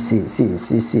 tukasema hii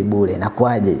si bure na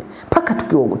kwaje. Paka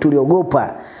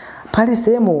tuliogopa. Pale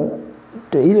sehemu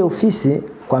ile ofisi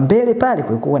kwa mbele pale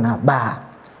kulikuwa na bar.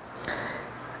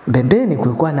 Pembeni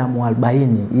kulikuwa na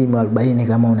mualbaini, hii mualbaini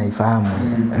kama unaifahamu.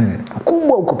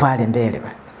 Kubwa huko pale mbele.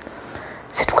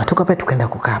 Sisi tukatoka pale tukaenda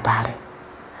kukaa pale.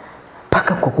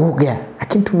 Paka kwa kuoga,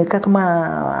 lakini tumekaa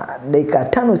kama dakika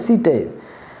 5-6 hivi.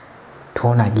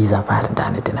 Tuona giza pale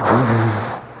ndani tena.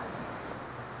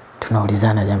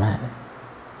 Tunaulizana jamani,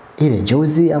 ile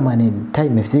njozi ama nini? Taa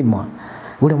imezimwa.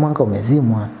 Ule mwanga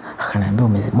umezimwa. Akaniambia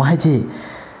umezimwaje?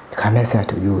 Nikamwambia sasa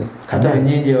tujue. Hata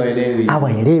wenyeji hawaelewi.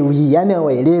 Hawaelewi, yani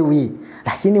hawaelewi.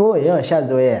 Lakini wewe yeye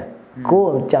ashazoea.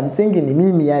 Kwa cha msingi ni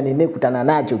mimi yani nikutana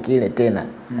nacho kile tena.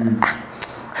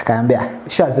 Akaambia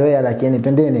shazoea, lakini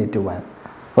twendeni tu bwana.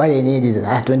 Wale wenyeji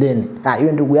sasa twendeni.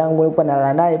 Yule ndugu yangu yuko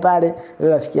nalala naye pale,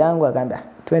 yule rafiki yangu akaambia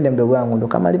twende mdogo wangu, ndo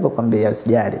kama alivyokuambia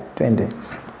usijali, twende.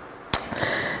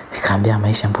 Nikamwambia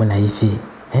maisha mbona hivi?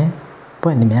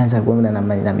 Mbona nimeanza kuona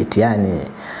na mitihani.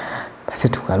 Basi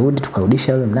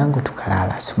tukarudisha ule mlango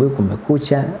tukalala. Asubuhi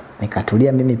kumekucha,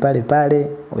 nikatulia mimi pale.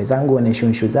 Wenzangu wana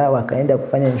shunshu zao wakaenda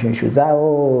kufanya shunshu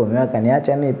zao. Mimi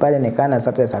akaniacha mimi pale nikaa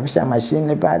nasafisha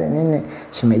mashine pale nini.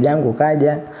 Shemeji yangu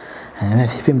kaja.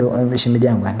 Vipi shemeji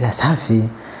yangu? Anambia safi.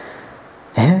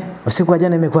 Usiku wa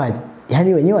jana imekwaje?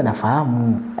 Yaani wenyewe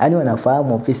wanafahamu. Yaani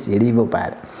wanafahamu ofisi ilivyo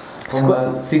pale. Siku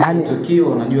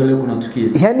tukio unajua leo kuna tukio.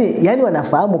 Yani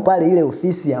wanafahamu pale ile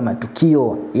ofisi ya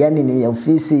matukio. Yani ni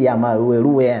ofisi ya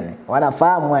maruerue yani.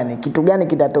 Wanafahamu yani kitu gani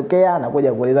kitatokea,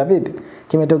 anakuja kueleza vipi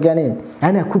kimetokea nini.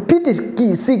 Yani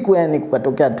akupiti siku yani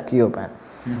kukatokea tukio pale.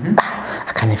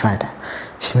 Akanifuata.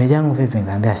 Shemeji yangu vipi?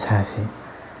 Nikamwambia safi.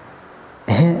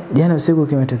 Jana usiku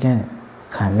kimetokea nini?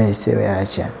 Nikamwambia isiwe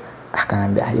acha.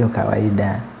 Akaniambia hiyo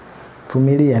kawaida.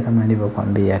 Vumilia kama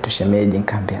nilivyokuambia tu shemeji.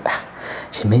 Nikamwambia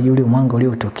shemeji ule mwanga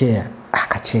uliotokea,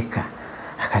 akacheka.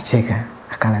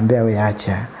 Akaniambia wewe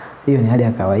acha. Hiyo ni hali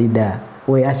ya kawaida.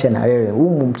 Wewe acha na wewe.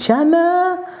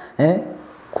 Mchana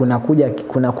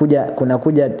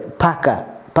kunakuja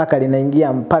paka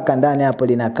linaingia mpaka ndani hapo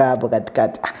linakaa hapo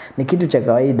katikati. Ni kitu cha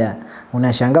kawaida.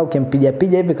 Unashangaa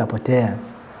ukimpiga hivi kapotea.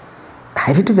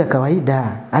 Vitu vya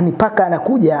kawaida. Yaani paka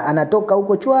anakuja, anatoka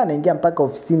huko chua anaingia mpaka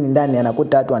ofisini ndani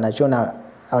anakuta watu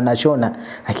anashona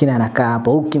lakini anakaa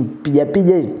hapo ukimpiga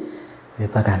hivi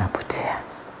paka anapotea.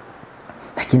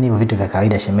 Lakini hivyo vitu vya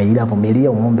kawaida shemeji, ila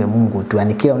vumilia umuombe Mungu tu.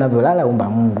 Yaani kila unavyolala omba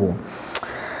Mungu.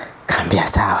 Kaambia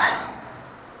sawa.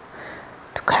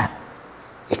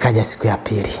 Ikaja siku ya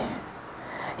pili.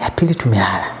 Ya pili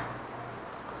tumelala.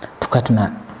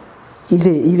 Tuna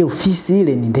ile ofisi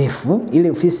ile ni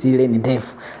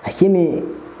ndefu. Lakini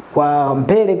kwa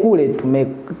mbele kule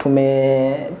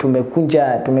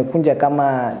tumekunja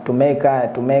kama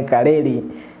tumeka reli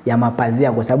ya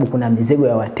mapazia kwa sababu kuna mizigo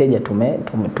ya wateja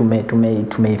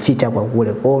tumeificha kwa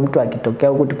kule. Kwa hiyo mtu akitokea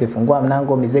huku tukifungua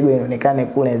mlango mizigo inaonekane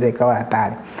kule inaweza ikawa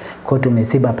hatari. Kwa hiyo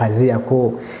tumeziba pazia,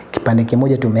 kwa kipande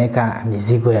kimoja tumeweka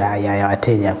mizigo ya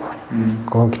wateja kule.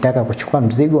 Kwa hiyo ukitaka kuchukua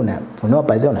mzigo unafunua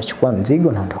pazia, unachukua mzigo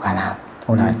unaondoka nao.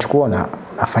 Unachukua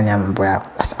unafanya mambo yako.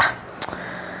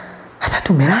 Sasa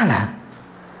tumelala.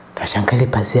 Tashangaa ile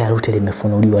pazia lote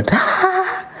limefunuliwa.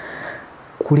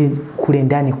 Kule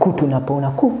ndani kutu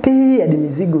unapaona kupe hadi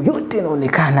mizigo yote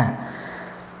inaonekana.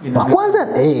 Wa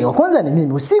kwanza ni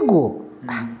mimi usiku.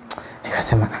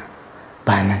 Nikasema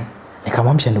bana,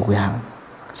 nikamwamsha ndugu yangu.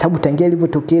 Sababu tangia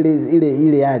ilipotokea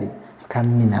ile hali, kama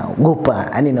mimi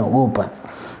naogopa,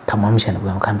 Kamwamsha ndugu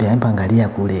yangu, akamwambia hebu angalia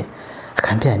kule.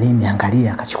 Akamwambia nini?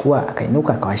 Angalia. Akachukua,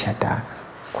 akainuka, akawasha taa.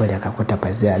 Kweli akakuta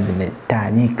pazia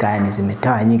zimetawanyika,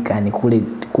 yani kule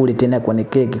kule tena kwenye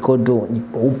kikodo ni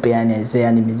upe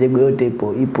yani mizigo yote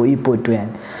ipo tu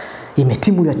yani.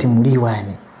 Imetimuliwa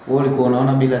yani. Wewe ulikuwa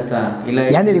unaona bila taa.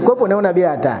 Yani nilikuwa naona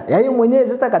bila taa. Yaani mwenyewe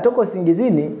sasa katoka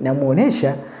usingizini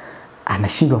namuonesha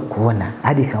anashindwa kuona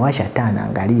hadi kawasha taa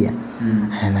anaangalia.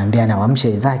 Ananiambia anawaamsha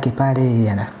wenzake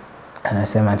pale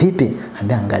anasema vipi?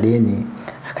 Anambia angalieni.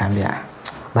 Akaambia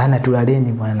bana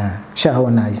tulaleni bwana.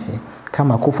 Shaona hivi.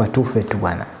 Kama kufa tufe tu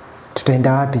bwana.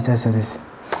 Tutaenda wapi sasa?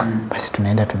 Basi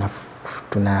tunaenda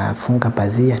tunafunga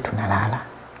pazia tunalala.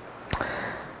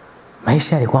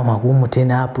 Maisha yalikuwa magumu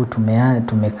tena hapo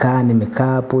nimekaa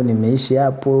hapo nimeishi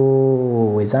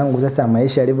hapo wenzangu sasa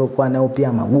maisha yalivyokuwa nao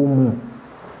pia magumu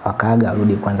wakaaga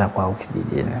rudi kwanza kwa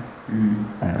kijijini.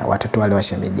 Watoto wale wa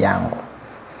shemeji yangu.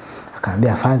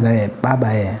 Akaambia father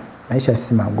baba maisha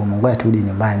si magumu ngoja turudi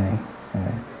nyumbani.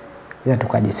 Ya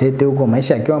tukajisete huko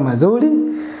maisha yakiwa mazuri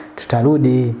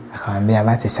tutarudi. Akamwambia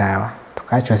basi sawa.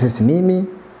 Tukaachwa sisi mimi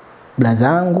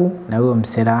blaza wangu na huyo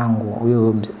msela wangu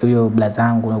huyo blaza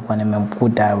wangu nilikuwa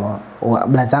nimemkuta hapo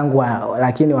blaza wangu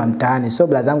lakini wa mtaani sio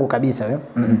blaza wangu kabisa wewe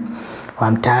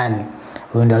wa mtaani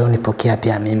huyo ndo alionipokea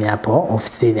pia mimi hapo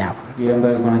ofisini hapo yule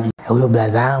ambaye alikuwa huyo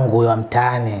blaza wangu wa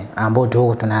mtaani ambao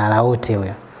tuko tunalala wote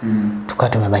huyo tukawa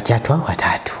tumebakia tu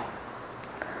watatu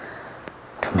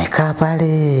tumekaa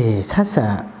pale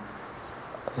sasa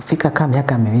fika kama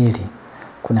miaka 2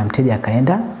 kuna mteja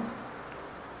akaenda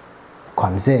kwa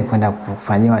mzee kwenda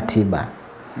kufanyiwa tiba.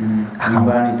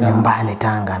 Nyumbani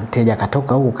Tanga. Mteja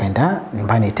katoka huko kaenda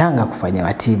nyumbani Tanga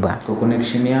kufanyiwa tiba. Kwa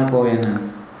connection yako wewe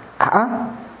na?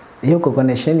 Hiyo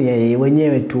connection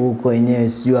wenyewe tu huko wenyewe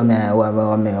sijui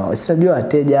sijui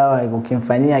wateja hawa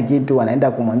ukimfanyia kitu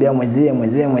wanaenda kumwambia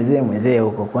mwenzie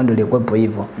huko kwa ndio ilikuwepo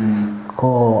hivyo.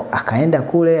 Kwa akaenda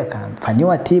kule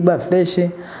akamfanyiwa tiba fresh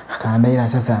akaambia ila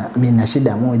sasa mimi na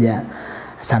shida moja.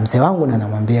 Sasa mzee wangu na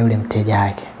anamwambia yule mteja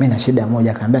wake, mimi na shida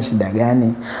moja. Akaambia shida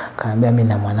gani? Akaambia mimi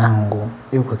na mwanangu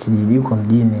yuko kijiji yuko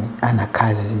mjini ana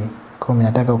kazi. Kwa mimi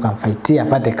nataka ukamfaitia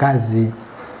apate kazi.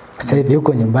 Sasa hivi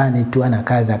yuko nyumbani tu ana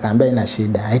kazi. Akaambia ina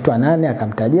shida. Aitwa nani?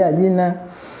 Akamtajia jina.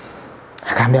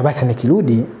 Akaambia basi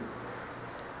nikirudi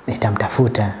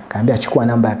nitamtafuta. Akaambia chukua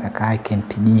namba ya kaka yake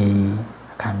nipigie hii.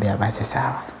 Akaambia basi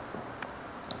sawa.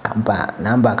 Akampa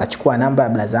namba akachukua namba ya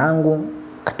blaza wangu.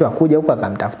 Katoa kuja huko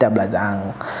akamtafuta blaza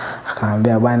wangu.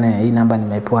 Akamwambia bwana hii namba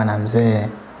nimepewa na mzee.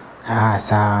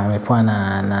 Sawa nimepewa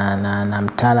na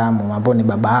mtaalamu ambao ni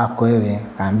baba yako wewe.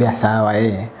 Akamwambia sawa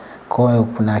Kwa hiyo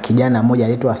kuna kijana mmoja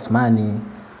anaitwa Asmani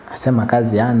asema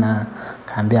kazi hana.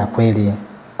 Akamwambia kweli.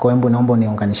 Kwa hiyo naomba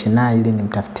niunganishe naye ili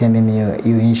nimtafutie mimi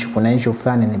hiyo issue kuna issue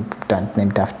fulani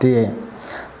nimtafutie.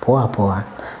 Poa.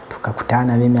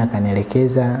 Tukakutana mimi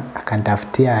akanielekeza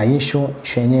akanitafutia issue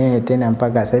yenyewe tena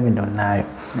mpaka sasa hivi ndo ninayo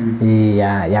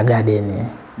ya garden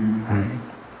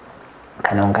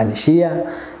kanaunganishia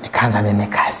nikaanza mimi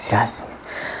kazi rasmi.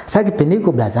 Sasa kipindi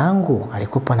hiko blaza wangu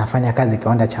alikuwa anafanya kazi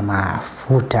kiwanda cha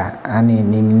mafuta yani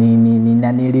ni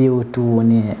naniliu tu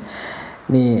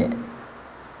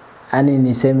yani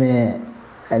niseme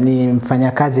ni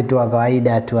mfanyakazi tu wa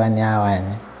kawaida tu yani hawa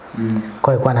yani.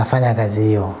 Kwa hiyo anafanya kazi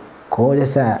hiyo. Kwa hiyo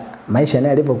sasa maisha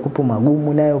naye alipokuwa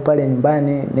magumu nayo pale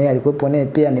nyumbani naye alikuwa naye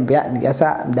pia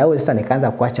sasa mdau sasa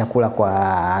nikaanza kuacha kula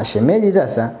kwa shemeji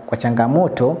sasa kwa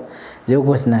changamoto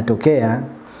zilikuwa zinatokea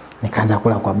nikaanza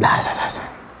kula kwa blaza sasa.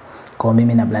 Kwa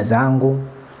mimi na blaza wangu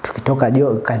tukitoka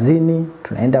kazini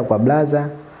tunaenda kwa blaza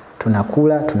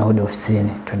tunakula tunarudi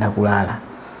ofisini tunaenda kulala.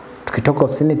 Tukitoka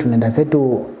ofisini tunaenda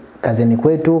zetu kazini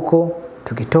kwetu huko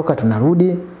tukitoka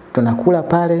tunarudi tunakula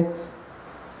pale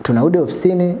tunarudi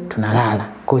ofisini tunalala.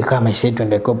 Kwa hiyo kama maisha yetu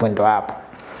ndio hapo.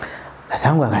 Blaza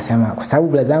wangu akasema kwa sababu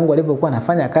blaza wangu alipokuwa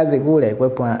anafanya kazi kule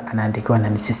alikuwa anaandikiwa na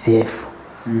CCF.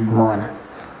 Umeona?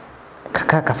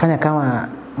 Kaka kafanya kama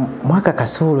mwaka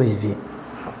kasoro hivi.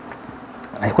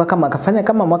 Alikuwa kama akafanya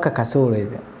kama mwaka kasoro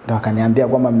hivi. Ndio akaniambia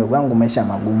kwamba mdogo wangu maisha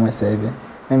magumu sasa hivi.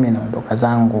 Mimi naondoka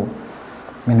zangu.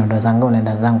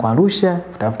 Naenda zangu Arusha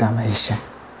kutafuta maisha.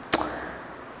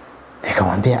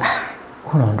 Nikamwambia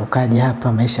unaondokaje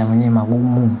hapa maisha mwenyewe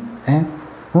magumu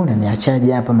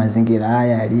unaniachaje hapa mazingira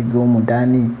haya yalivyo humu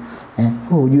ndani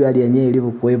unajua hali yenyewe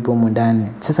ilivyokuepo humu ndani.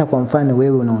 Sasa kwa mfano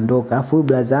wewe unaondoka afu huyu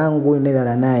blaza wangu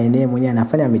nilala naye yeye mwenyewe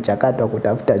anafanya michakato ya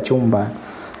kutafuta chumba.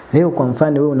 Leo kwa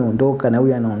mfano wewe unaondoka na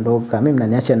huyu anaondoka mimi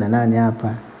mnaniacha na nani hapa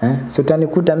si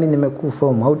utanikuta mimi nimekufa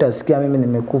au hautasikia mimi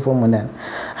nimekufa humu ndani.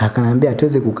 Akaniambia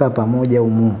hatuwezi kukaa pamoja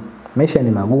humu maisha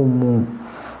ni magumu.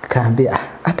 Kaambia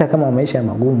hata kama maisha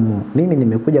magumu mimi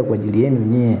nimekuja kwa ajili yenu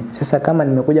nyie. Sasa kama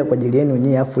nimekuja kwa ajili yenu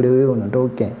nyie afu leo wewe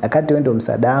unaondoke wakati wewe ndio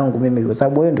msaada wangu mimi kwa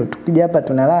sababu wewe ndio tukija hapa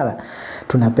tunalala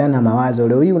tunapeana mawazo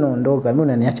leo hii unaondoka mimi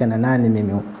unaniacha na nani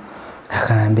mimi.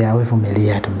 Akaniambia wewe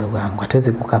vumilia tu mdogo wangu,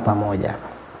 hatuwezi kukaa pamoja hapa.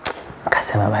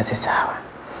 Akasema basi sawa.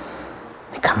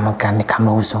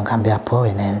 Nikamruhusu, nikamwambia poa,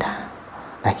 nenda.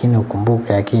 Lakini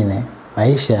ukumbuke, lakini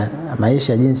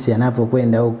maisha jinsi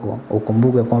yanapokwenda huko,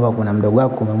 ukumbuke kwamba kuna mdogo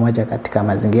wako umemwacha katika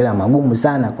mazingira magumu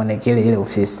sana kwenye ile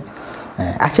ofisi.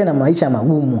 Acha na maisha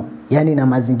magumu, yani na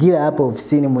mazingira hapo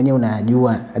ofisini mwenyewe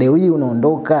unayajua. Leo hii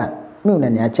unaondoka, mimi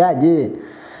unaniachaje?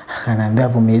 Akaniambia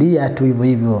vumilia tu hivyo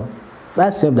hivyo.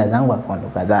 Basi wewe blaza zangu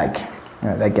akaondoka zake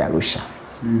Arusha.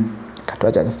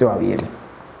 Katuacha sisi wawili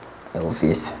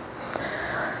ofisi.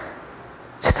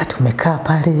 Sasa tumekaa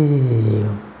pale,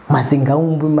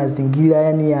 mazingira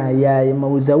yani ya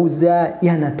mauzauza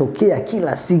yanatokea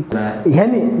kila siku.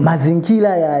 Yani mazingira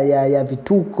ya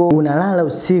vituko, unalala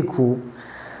usiku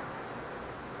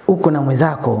uko na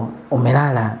mwenzako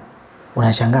umelala,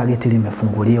 unashangaa geti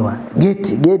limefunguliwa.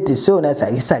 Geti sio na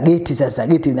sasa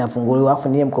geti linafunguliwa, afu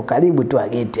niye mko karibu tu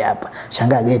geti hapa.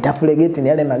 Shangaa geti, afu ile geti ni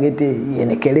yale mageti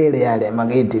yenye kelele, yale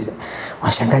mageti.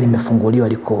 Unashangaa limefunguliwa,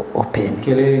 liko open.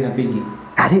 Kelele inapiga.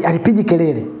 Alipigi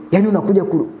kelele. Yani unakuja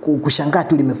kushangaa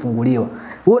tu limefunguliwa.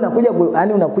 Wewe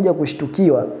unakuja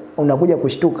kushtukiwa, unakuja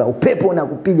kushtuka, upepo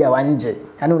unakupiga wa nje.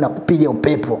 Yani unakupiga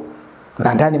upepo.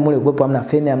 Na ndani mule upepo hamna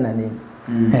feni hamna nini.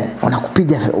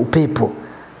 Unakupiga upepo.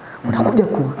 Unakuja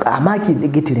amaki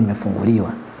geti limefunguliwa.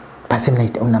 Basi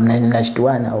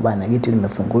mnashtuana au bana geti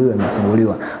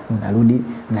limefunguliwa.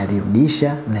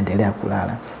 Mnarudisha, mnaendelea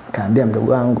kulala. Kaambia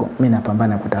mdogo wangu, mimi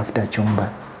napambana kutafuta chumba.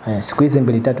 Siku hizi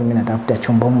 2-3 mimi natafuta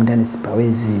chumba huko ndani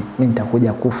sipawezi, mimi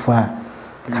nitakuja kufa.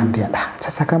 Akaambia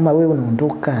sasa kama wewe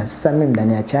unaondoka, sasa mimi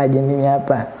mnaniachaje mimi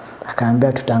hapa?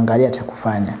 Akaambia tutaangalia cha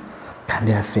kufanya.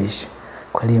 Akaambia fresh.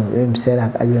 Kwa hiyo msela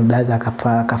ajue blaza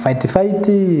akafight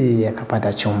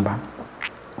akapata chumba.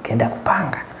 Kaenda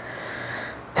kupanga.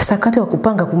 Sasa wakati wa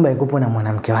kupanga kumbe alikuwa na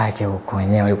mwanamke wake huko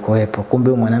wenyewe alikuwepo. Kumbe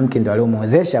huyo mwanamke ndio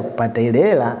aliyomwezesha kupata ile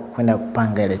hela kwenda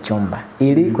kupanga ile chumba.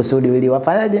 Ili kusudi ili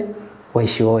wafanyaje?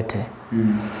 Waishi wote.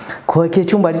 Kwa hiyo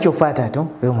chumba alichofuata tu,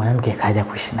 yule mwanamke kaja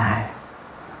kuishi naye.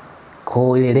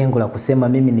 Kwa ile lengo la kusema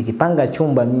mimi nikipanga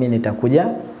chumba mimi nitakuja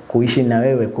kuishi na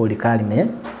wewe, kwa likali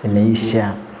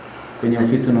imeisha. Kwenye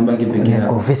ofisi unabaki peke yako.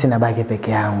 Kwa ofisi nabaki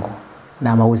peke yangu.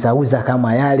 Na mauzauza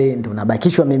kama yale ndio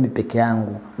nabakishwa mimi peke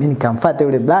yangu. Mimi nikamfuata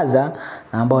yule blaza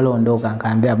ambao aliondoka,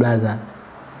 nikamwambia blaza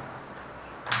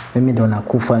mimi ndo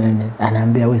nakufa mimi.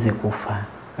 Anaambia uweze kufa.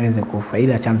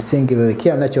 Ila cha msingi wewe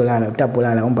kila unacholala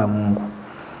utapolala omba Mungu.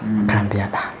 Kaambia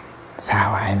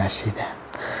sawa haina shida.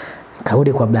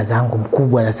 Kaudi kwa blaza wangu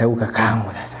mkubwa sasa huko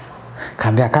kakaangu sasa.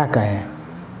 Kaambia kaka mimi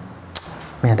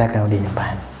nataka nirudi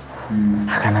nyumbani.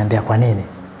 Akanambia kwa nini?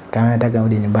 Kama nataka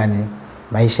nirudi nyumbani,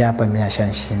 maisha hapa mimi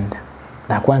yashanishinda.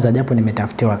 La kwanza japo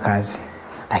nimetafutiwa kazi,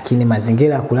 lakini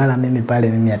mazingira ya kulala mimi pale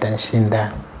mimi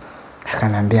yatanishinda.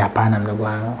 Akanambia hapana mdogo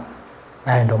wangu.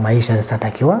 Hayo ndo maisha sasa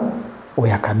takiwa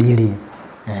uyakabili.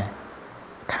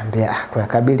 Kaambia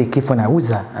kuyakabili kifo na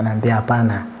uza? Anaambia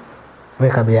hapana.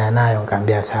 Wewe kabiliana nayo.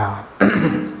 Nikamwambia sawa.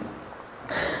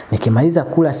 Nikimaliza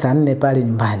kula saa 4 pale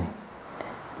nyumbani,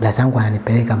 blaza wangu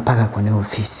ananipeleka mpaka kwenye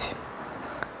ofisi.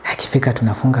 Akifika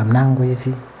tunafunga mlango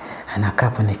hivi, anakaa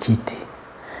kwenye kiti.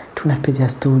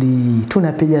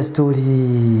 Tunapiga story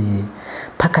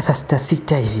mpaka saa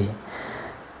 6 hivi.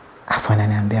 Afu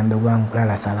ananiambia mdogo wangu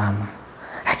lala salama.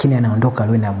 Lakini anaondoka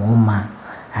leo inamuuma.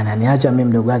 Ananiacha mimi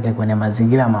mdogo wake kwenye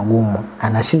mazingira magumu.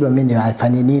 Anashindwa mimi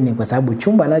afanye nini kwa sababu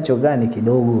chumba anachokaa ni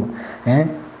kidogo.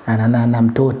 Ana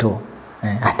mtoto.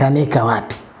 Atanika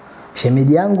wapi?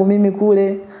 Shemeji yangu mimi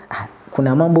kule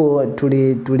kuna mambo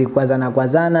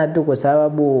tulikwazana tu kwa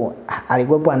sababu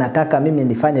alikuwa anataka mimi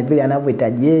nifanye vile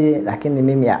anavyohitaji yeye, lakini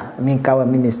mimi kawa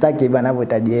mimi sitaki vile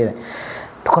anavyohitaji yeye.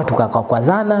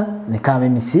 Tukakwazana, nikawa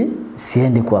mimi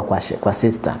siendi kwa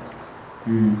sister.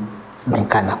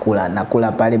 Nikana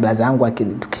nakula pale blaza yangu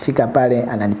tukifika pale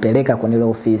ananipeleka kwenye ile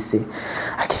ofisi.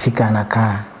 Akifika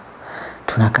anakaa.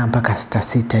 Tunakaa mpaka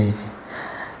 6 hivi.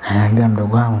 Ananiambia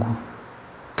mdogo wangu,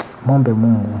 muombe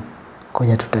Mungu.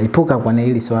 Ngoja tutaipuka kwenye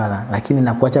hili swala, lakini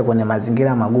nakuacha kwenye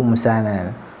mazingira magumu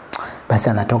sana. Basi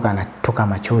anatoka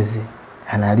machozi.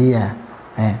 Analia,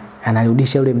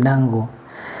 anarudisha ule mlango.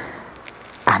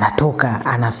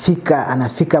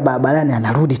 Anafika barabarani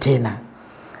anarudi tena.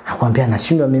 Akwambia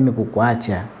nashindwa mimi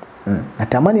kukuacha.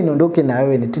 Natamani niondoke na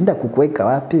wewe, nitaenda kukuweka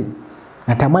wapi?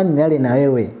 Natamani nilale na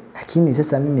wewe, lakini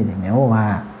sasa mimi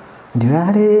nimeoa.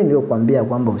 Ndio kwambia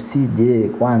kwamba usije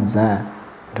kwanza.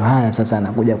 Ndio haya sasa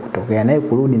anakuja kutokea naye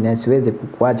kurudi na siweze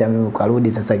kukuacha mimi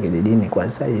ukarudi sasa kijijini kwa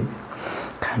sasa hivi.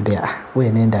 Kaambia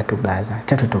wewe nenda tu blaza,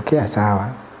 tatotokea sawa.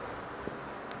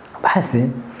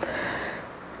 Basi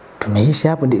tumeishi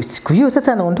hapo. Siku hiyo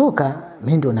sasa anaondoka,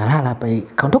 mimi ndo nalala hapa.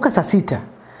 Kaondoka saa 6.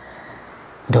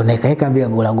 Ndio naikaeka vile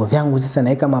golago vyangu sasa,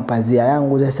 naika mapazia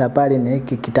yangu sasa pale,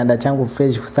 naika kitanda changu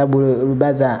fresh kwa sababu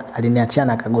Rubaza aliniachia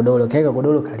na kagodoro. Kaeka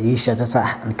godoro kaliisha,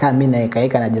 sasa nikaa mimi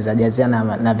naikaeka na jazia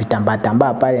na vitambaa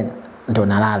tambaa pale, ndio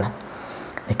nalala.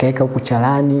 Nikaeka huku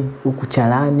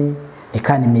chalani,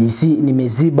 nikaa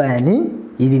nimeziba yani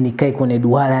ili nikae kwenye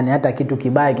duara, yani hata kitu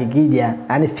kibaya kikija,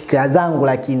 yani fikra zangu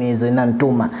lakini hizo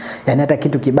inanituma. Yani hata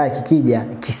kitu kibaya kikija,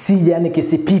 kisije yani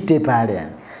kisipite pale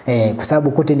yani. Kwa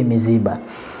sababu kote nimeziba.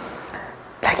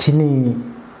 Lakini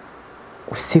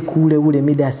usiku ule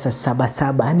mida ya saa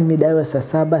 7, yani mida ya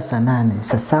saa 7 saa 8,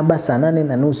 saa 7 saa 8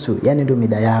 na nusu, yani ndio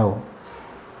mida yao.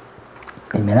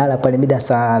 Nimelala pale mida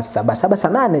saa 7 saa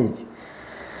 8 hivi.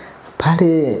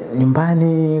 Pale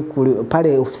nyumbani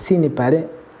pale ofisini pale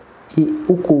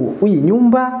huku hii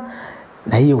nyumba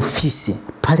na hii ofisi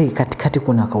pale katikati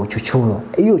kuna kauchochoro.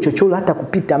 Hiyo chochoro hata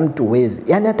kupita mtu uwezi.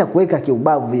 Yaani hata kuweka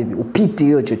kiubavu hivi upiti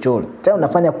hiyo chochoro. Sasa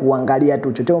unafanya kuangalia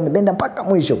tu chochoro umeenda mpaka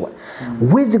mwisho kwa.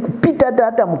 Uwezi kupita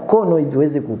hata mkono hivi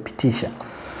uwezi kupitisha.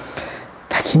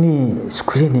 Lakini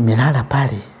siku ile nimelala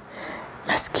pale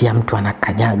nasikia mtu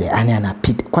anakanyaga, yani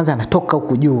anapita. Kwanza anatoka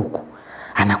huku juu huku.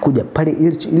 Anakuja pale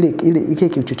ile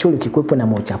kichochoro kikwepo na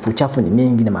uchafu ni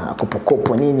mingi na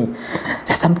makopokopo nini.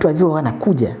 Sasa mtu ajua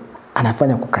anakuja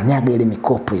anafanya kukanyaga ile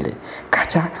mikopo ile.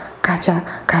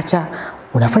 Kacha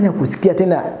unafanya kusikia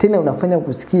tena unafanya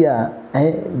kusikia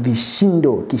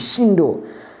kishindo.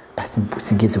 Basi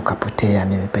usingizi ukapotea.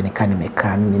 Mimi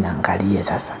nimekaa mimi naangalia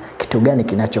sasa kitu gani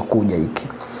kinachokuja hiki.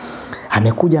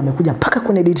 Amekuja mpaka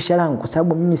kwenye dirisha langu kwa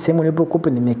sababu mimi sehemu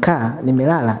nilipokuwa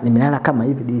nimelala kama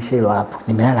hivi dirisha hilo hapo.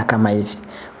 Nimelala kama hivi.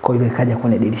 Kwa hiyo ikaja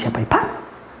kwenye dirisha pale.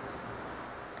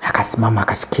 Akasimama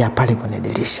akafikia pale kwenye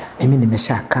dirisha. Mimi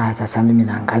nimeshakaa sasa mimi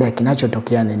naangalia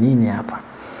kinachotokea ni nini hapa.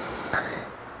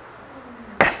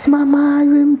 Kasimama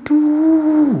yule mtu.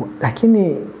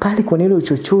 Lakini pale kwenye ile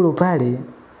uchochoro pale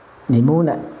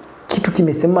nimeona kitu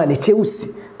kimesimama ni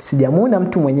cheusi. Sijamuona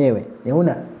mtu mwenyewe.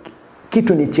 Nimeona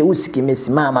kitu ni cheusi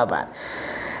kimesimama pale.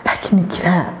 Lakini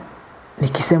kila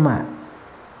nikisema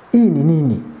hii ni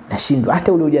nini? Nashindwa.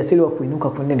 Hata ule ujasiri wa kuinuka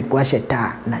kwenda nikuashe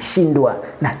taa nashindwa,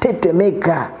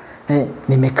 natetemeka.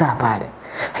 Nimekaa pale.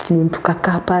 Lakini mtu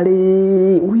kakaa pale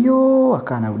huyo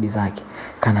akanarudi zake.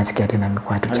 Kanasikia tena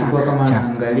mikwato cha. Alikuwa kama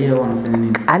anaangalia au anafanya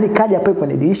nini? Ani kaja pale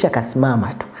kwenye dirisha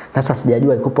kasimama tu. Sasa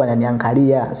sijajua alikuwa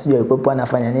ananiangalia, sijui alikuwa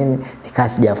anafanya nini, nikaa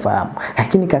sijafahamu.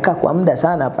 Lakini kakaa kwa muda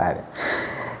sana pale.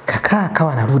 Kakaa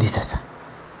akawa anarudi sasa.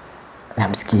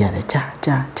 Namsikia ile cha.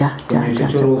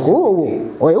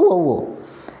 Huo.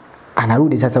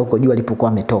 Anarudi sasa huko juu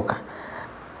alipokuwa ametoka.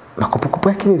 Makopokopo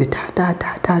yake hivi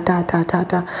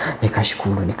ta.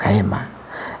 Nikashukuru nikaema.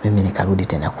 Mimi nikarudi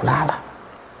tena kulala.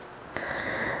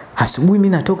 Asubuhi mimi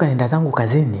natoka naenda zangu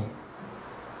kazini.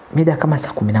 Mida kama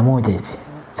saa 11 hivi.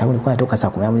 Sababu nilikuwa natoka saa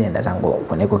 11 naenda zangu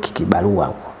kuneko kikibarua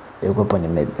huko. Nilikuwa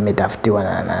nimetafutiwa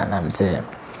na mzee.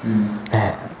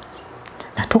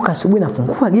 Natoka asubuhi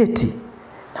nafungua geti.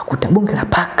 Nakuta bonge la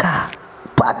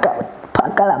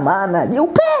paka la maana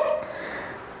jeupe.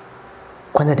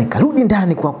 Kwanza nikarudi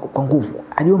ndani kwa nguvu.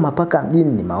 Ajua mapaka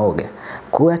mjini ni maoga.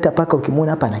 Kwa hiyo hata paka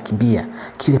ukimwona hapa anakimbia.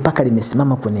 Kile paka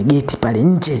limesimama kwenye geti pale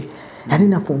nje. Yaani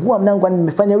nafungua mlango, yani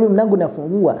nimefanya ule mlango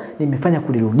nafungua, nimefanya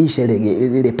kulirudisha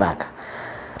ile paka.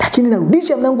 Lakini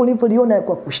narudisha mlango nilipoliona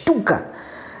kwa kushtuka.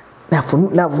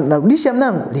 Narudisha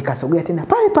mlango likasogea tena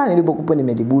pale nilipokuwa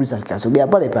nimeliburuza likasogea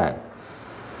pale.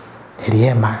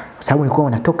 Niliema sababu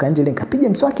nilikuwa natoka nje nikapiga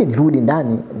mswaki nirudi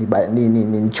ndani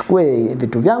nichukue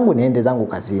vitu vyangu niende zangu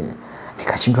kazini.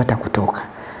 Nikashindwa hata kutoka.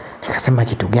 Nikasema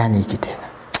kitu gani hiki tena?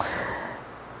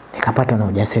 Nikapata na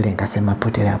ujasiri nikasema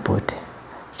pote.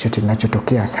 Chochote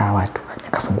kinachotokea sawa tu.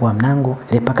 Nikafungua mlango,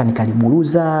 ile paka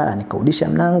nikaliburuza, nikarudisha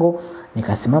mlango,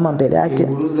 nikasimama mbele yake.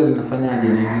 Kiburuza linafanyaje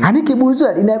nini?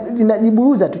 Kiburuza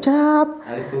linajiburuza tu chap.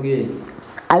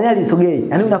 Alisogei.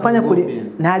 Yaani unafanya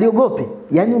na aliogope.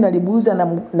 Yaani unaliburuza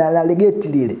na geti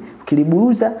lile.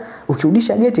 Ukiliburuza,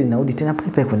 ukirudisha geti linarudi tena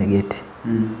pale kwenye geti.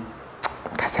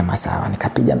 Nikasema sawa,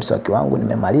 nikapiga mswaki wangu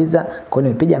nimemaliza. Kwa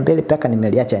hiyo nimepiga mbele paka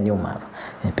nimeliacha nyuma hapa.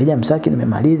 Nimepiga mswaki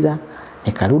nimemaliza.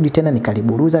 Nikarudi tena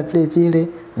nikaliburuza vile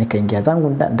nikaingia zangu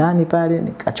ndani pale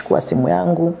nikachukua simu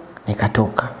yangu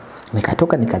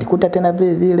nikatoka nikalikuta tena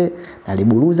vile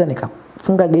naliburuza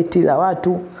nikafunga geti la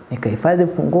watu nikahifadhi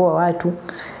funguo wa watu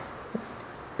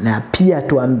na pia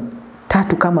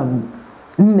tatu kama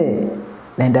 4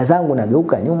 naenda zangu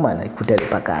nageuka nyuma na nikuta ile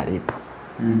paka alipo.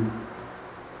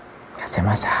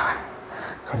 Nikasema sawa.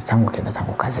 Kwa zangu kaenda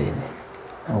zangu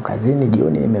kazini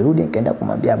jioni nimerudi nikaenda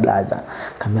kumwambia blaza.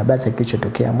 Kaambia blaza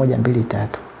kilichotokea 1 2 3.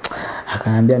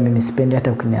 Akaniambia mimi sipendi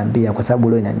hata ukiniambia kwa sababu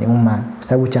leo inaniuma. Kwa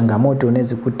sababu changamoto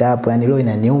unaweza kukuta hapo yani leo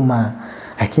inaniuma.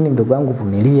 Lakini mdogo wangu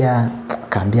vumilia,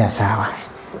 akaambia sawa.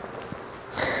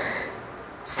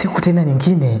 Siku tena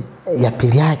nyingine ya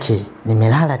pili yake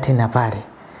nimelala tena pale.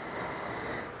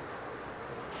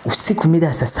 Usiku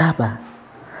mida saa 7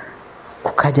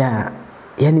 kukaja,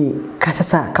 yani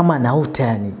sasa kama naota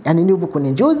yani. Yani nipo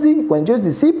kwenye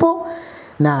njozi sipo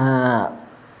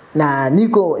na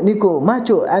niko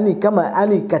macho yani kama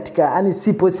yani katika yani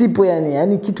sipo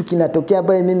yani kitu kinatokea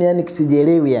pale mimi yani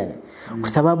kisijielewi yani. Kwa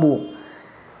sababu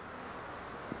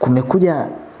kumekuja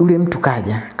yule mtu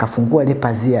kaja kafungua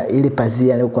ile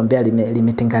pazia nilikwambia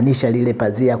limetenganisha lile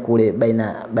pazia kule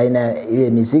baina ile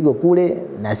mizigo kule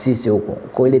na sisi huko.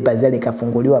 Kwa ile pazia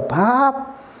likafunguliwa pap,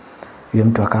 yule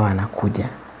mtu akawa anakuja.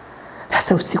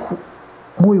 Sasa usiku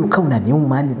moyo ukawa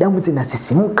unaniuma yani, damu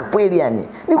zinasisimuka kweli yani.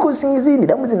 Niko usingizini,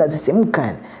 damu zinasisimuka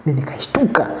yani. Mimi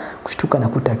kushtuka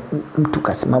nakuta mtu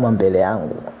kasimama mbele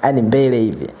yangu. Yani mbele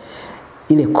hivi.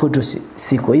 Ile kodo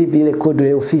siko hivi, ile kodo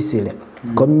ya ofisi ile.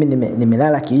 Kwa mimi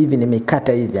nimelala hivi,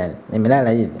 nimekata hivi yani. Nimelala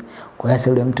hivi. Kwa sasa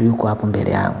yule mtu yuko hapo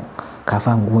mbele yangu.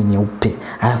 Kavaa nguo nyeupe.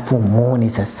 Alafu muone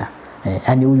sasa.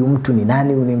 Yani huyu mtu ni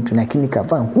nani? Huyu ni mtu lakini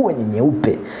kavaa nguo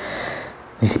nyeupe.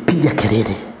 Nilipiga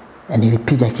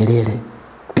kelele.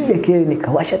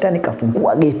 Nikawasha hata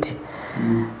nikafungua geti.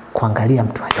 Kuangalia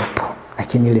mtu hayupo.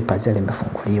 Lakini ile pazia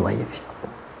limefunguliwa hivi.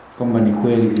 Kwamba ni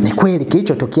kweli. Ni kweli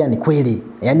kilichotokea ni kweli.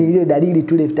 Yaani ile dalili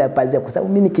tu ile pazia, kwa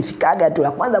sababu mimi nikifikaga tu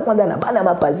la kwanza nabana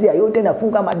mapazia yote,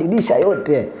 nafunga madirisha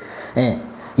yote.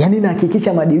 Yaani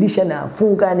nahakikisha madirisha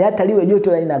nafunga, yani hata liwe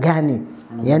joto la aina gani.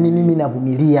 Yaani mimi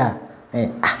navumilia.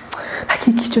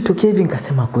 Lakini kilichotokea hivi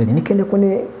nikasema kweli.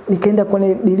 Nikaenda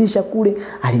kwenye dirisha kule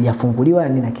halijafunguliwa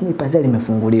yani, lakini pazia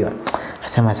limefunguliwa.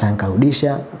 Nasema sasa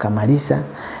nikarudisha, nikamaliza,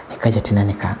 nikaja tena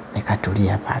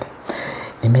nikatulia pale.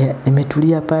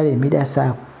 Nimetulia pale mida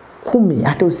saa 10,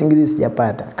 hata usingizi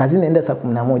sijapata. Kazini naenda saa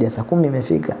 11, saa 10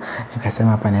 imefika.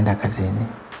 Nikasema hapa naenda kazini.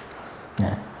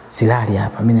 Silali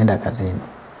hapa, mimi naenda kazini.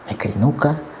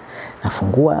 Nikainuka,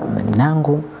 nafungua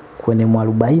mlango kwenye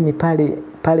mwarobaini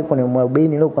pale kwenye mwarobaini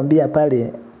niliyokuambia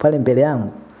pale mbele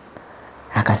yangu.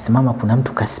 Akasimama, kuna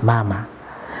mtu kasimama.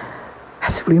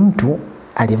 Asili mtu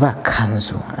alivaa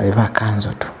kanzu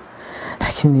tu.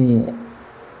 Lakini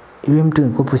yule mtu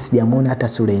nilikopo sijamuona hata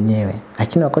sura yenyewe.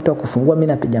 Lakini wakati wa kufungua mimi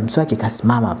napiga mswaki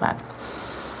kasimama pale.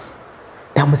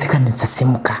 Damu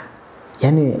zikanisisimuka.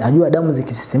 Yaani najua damu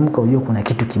zikisisimka unajua kuna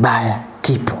kitu kibaya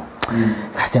kipo.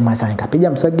 Kasema sasa nikapiga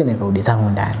mswaki nikarudi zangu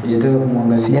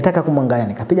ndani. Sijataka kumwangalia.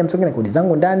 Nikapiga mswaki nikarudi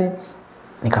zangu ndani,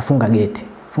 nikafunga geti.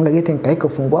 Funga geti nikaeka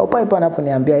ufunguo pale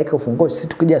anaponiambia weka ufunguo, sisi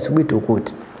tukija asubuhi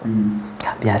tukute.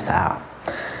 Kaambia sawa.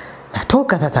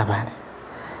 Natoka sasa pale.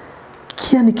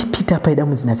 Kia nikipita pale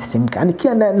damu zinasisimka. Yaani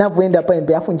kia ninapoenda pale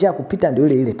mbele afu njia kupita ndio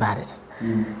ile pale sasa.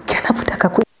 Kia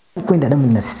ninapotaka kwenda damu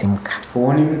zinasisimka.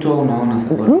 Uone mtu au unaona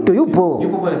sasa? Mtu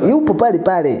yupo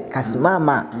pale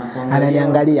kasimama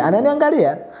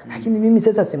ananiangalia. Lakini mimi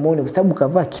sasa simuoni kwa sababu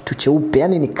kavaa kitu cheupe,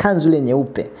 yani ni kanzu ile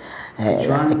nyeupe.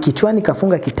 Kichwani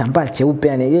kafunga kitambaa cheupe,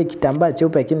 yani ile kitambaa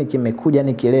cheupe lakini kimekuja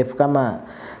ni kirefu kama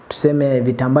tuseme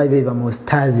vitambaa hivi vya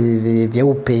mostazi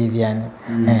vyeupe hivi yani.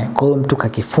 Kwa hiyo mtu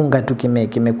kakifunga tu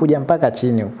kimekuja mpaka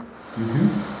chini huko.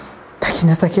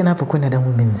 Lakini sasa kinapokwenda damu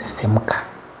mimi nisisemka.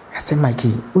 Nasema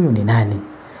huyu ni nani?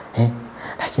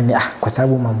 Lakini kwa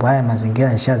sababu mambo haya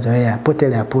mazingira nishazoea,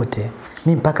 apote.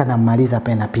 Mimi mpaka namaliza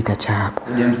pale napita cha hapo.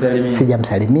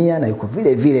 Sijamsalimia na yuko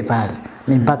vile pale.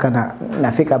 Mimi mpaka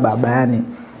nafika barabarani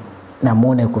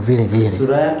namuona yuko vile.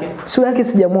 Sura yake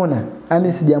sijamuona.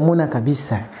 Yaani sijamuona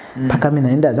kabisa. Mpaka mimi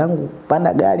naenda zangu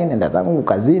panda gari, naenda zangu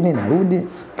kazini, narudi,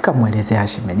 nikamuelezea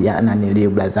shemeji na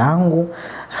nilibla zangu,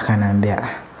 akaniambia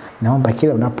naomba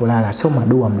kila unapolala soma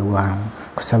dua mdogo wangu,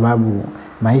 kwa sababu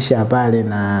maisha ya pale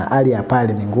na hali ya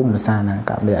pale ni ngumu sana.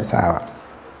 Nikamwambia sawa.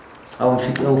 Au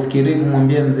fikiri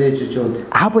kumwambia mzee chochote?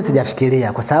 Hapo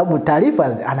sijafikiria kwa sababu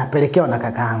taarifa anapelekewa na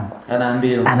kakaangu.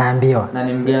 Anaambiwa.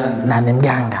 Na ni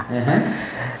mganga.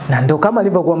 Na ndo kama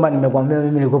alivyo kwamba nimekuambia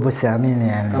mimi nilikuwa siamini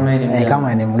yani.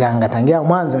 Kama ni mganga tangia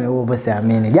mwanzo nilikuwa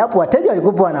siamini. Japo wateja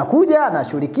walikuwa wanakuja,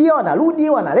 wanashughulikia, wanarudi,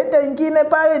 wanaleta wengine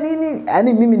pale nini.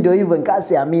 Yani mimi ndio hivyo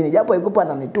nikasiamini. Japo alikuwa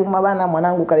ananituma bana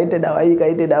mwanangu kalete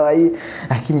dawa hii.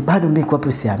 Lakini bado mimi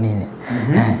nilikuwa siamini.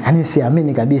 Yani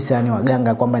siamini kabisa yani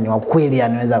waganga kwamba ni wa kweli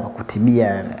anaweza kukutibia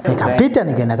yani. Nikapita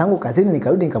nikaenda zangu kazini,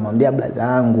 nikarudi nikamwambia blaza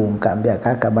yangu, nikamwambia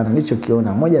kaka bana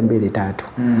nilichokiona 1 2 3.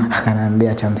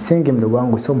 Akaniambia cha msingi mdogo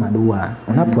wangu soma dua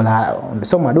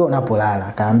unapolala.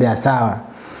 Akaambia sawa.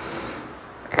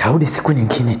 Karudi siku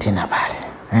nyingine tena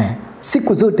pale.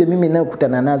 Siku zote mimi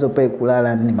ninayokutana nazo pale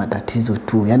kulala ni matatizo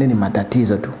tu. Yani ni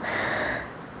matatizo tu.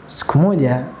 Siku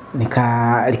moja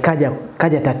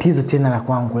kaja tatizo tena la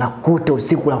kwangu la kuota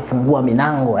usiku la kufungua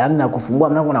milango, yani na kufungua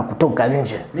mlango na kutoka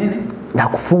nje. Nini? La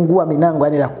kufungua milango,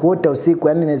 yani la kuota usiku,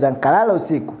 yani naweza nikalala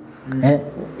usiku.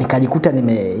 Nikajikuta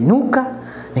nimeinuka,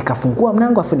 nikafungua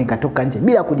mlango afu nikatoka nje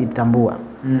bila kujitambua.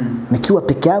 Nikiwa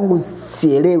peke yangu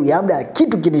sielewi, labda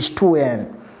kitu kinishtua yani.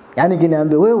 Yaani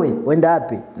kiniambia wewe uenda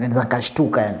wapi? Naweza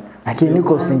kashtuka yani. Lakini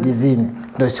niko usingizini.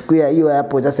 Ndio siku hiyo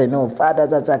hapo sasa inayofuata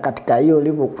sasa katika hiyo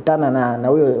nilipokutana na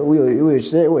huyo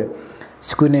shehe,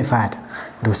 siku inayofuata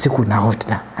ndio siku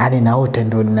naota. Yaani naota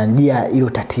ndio ninajia hilo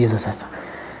tatizo sasa.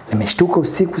 Nimeshtuka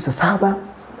usiku saa 7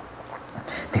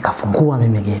 nikafungua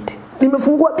mimi geti.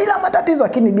 Nimefungua bila matatizo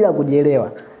lakini bila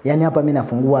kujielewa. Yaani hapa mimi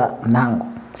nafungua mlango.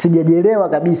 Sijajielewa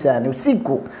kabisa ni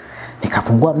usiku.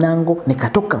 Nikafungua mlango,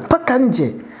 nikatoka mpaka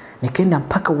nje. Nikaenda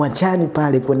mpaka uwanjani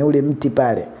pale kwenye ule mti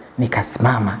pale.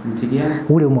 Nikasimama. Mti gani?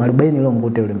 Ule mwarobaini ule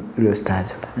mgote ule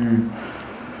ustazi.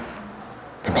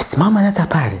 Nimesimama sasa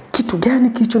pale. Kitu gani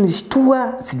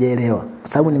kilichonishtua sijaelewa.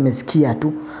 Kwa sababu nimesikia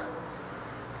tu.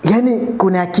 Yaani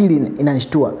kuna akili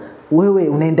inanishtua. Wewe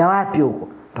unaenda wapi huko?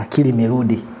 Ndo akili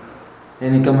imerudi.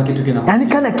 Yaani kama kitu kinakuja. Yaani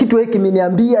kana kitu hiki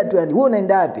kimeniambia tu yani wewe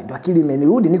unaenda wapi? Ndo akili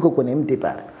imenirudi niko kwenye mti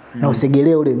pale. Na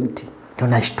usegelee ule mti. Ndo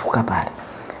nashtuka pale.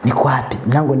 Niko wapi?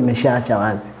 Mlango nimeshaacha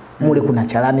wazi. Mule kuna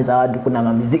chalani za watu, kuna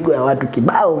mamizigo ya watu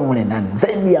kibao mule ndani.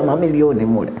 Zaidi ya mamilioni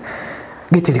mule.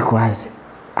 Geti liko wazi.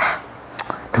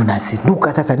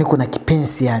 Tunazinduka sasa niko na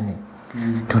kipenzi yani.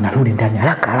 Tunarudi ndani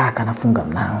haraka nafunga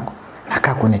mlango.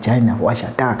 Nakaa kwenye chalani na washa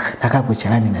taa, nakaa kwenye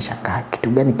chalani na shangaa kitu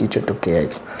gani kilichotokea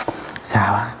hivi.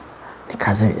 Sawa.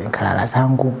 Nikalala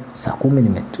zangu saa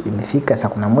 10 imefika saa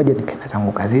 11 nikaenda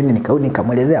zangu kazini nikarudi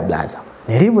nikamwelezea blaza.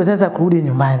 Nilipo sasa kurudi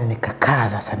nyumbani nikakaa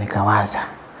sasa nikawaza.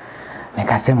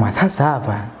 Nikasema sasa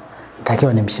hapa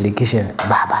nitakiwa nimshirikishe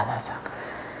baba sasa.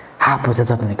 Hapo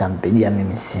sasa nikampigia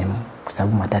mimi simu kwa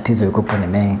sababu matatizo yako ni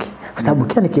mengi. Kwa sababu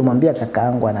kila nikimwambia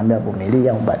kakaangu anaambia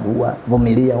vumilia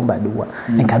omba dua.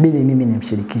 Nikabidi mimi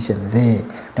nimshirikishe mzee.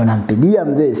 Ndio nampigia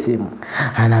mzee simu.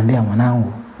 Anaambia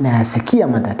mwanangu nasikia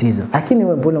matatizo lakini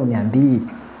wewe mbona uniambii?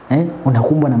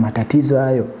 Unakumbwa na matatizo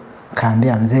hayo?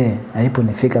 Kaambia mzee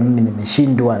aliponifika mimi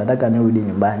nimeshindwa nataka nirudi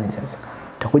nyumbani sasa.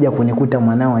 Utakuja kunikuta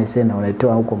mwanao aisena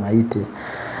unatoa huko maiti.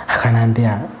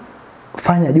 Akaniambia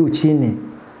fanya juu chini.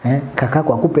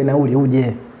 Kakako akupe nauli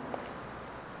uje.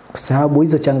 Kwa sababu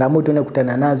hizo changamoto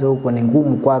unakutana nazo huko ni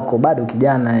ngumu kwako bado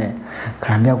kijana.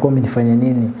 Kaambia kwa mimi nifanye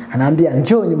nini? Anaambia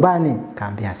njoo nyumbani.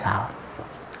 Kaambia sawa.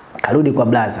 Karudi kwa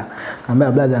blaza.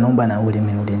 Kaambia blaza naomba nauli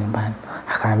mimi nirudi nyumbani.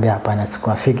 Akaambia hapana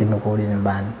sikuafiki mimi kurudi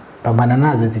nyumbani. Pambana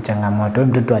nazo hizo changamoto.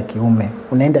 Wewe mtoto wa kiume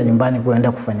unaenda nyumbani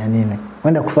kuenda kufanya nini?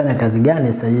 Unaenda kufanya kazi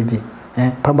gani sasa hivi?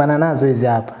 Pambana nazo hizi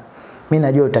hapa. Mimi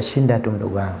najua utashinda tu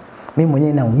mdogo wangu. Mimi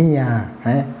mwenyewe naumia.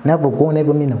 Ninapokuona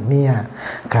hivyo mimi naumia.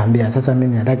 Kaambia sasa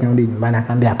mimi nataka nirudi nyumbani.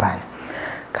 Akaambia hapana.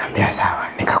 Kaambia sawa.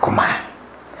 Nikakomaa.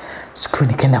 Siku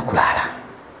nikaenda kulala.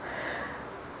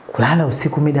 Kulala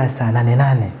usiku mida saa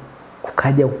 8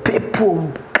 kukaja upepo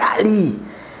mkali.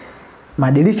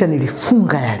 Madirisha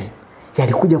nilifunga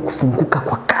yalikuja kufunguka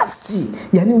kwa kasi.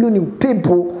 Yaani ule ni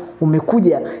upepo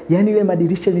umekuja, yaani ile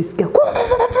madirisha nisikia.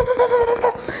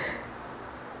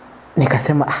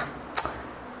 Nikasema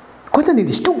kwanza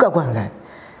nilishtuka kwanza.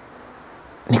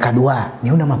 Nikadua,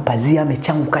 niona mapazia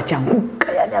yamechanguka,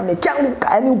 yani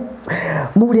yamechanguka, yani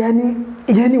mule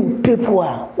yani upepo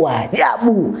wa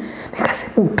ajabu.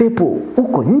 Nikasema upepo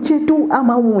uko nje tu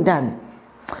ama huko ndani?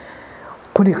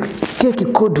 Kuna keki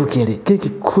kodu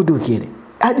kile.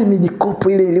 Hadi mijikopo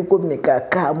ile ilikuwa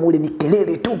imekaa mule ni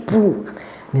kelele tupu.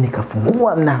 Mimi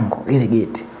nikafungua mlango ile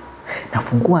geti.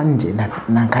 Nafungua nje na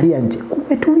naangalia nje.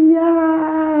 Kumetulia.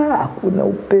 Hakuna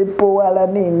upepo wala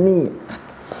nini.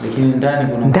 Lakini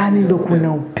ndani ndo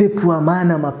kuna upepo wa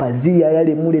maana mapazia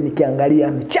yale mule nikiangalia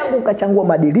amechangua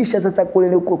madirisha sasa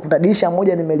kule kuna dirisha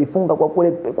moja nimelifunga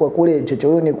kwa kule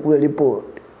chochooni kule lipo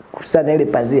kusana ile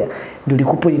pazia ndio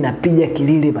likupo linapiga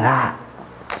kilile bara.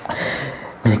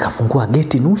 Nikafungua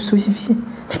geti nusu hivi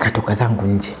nikatoka zangu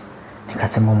nje.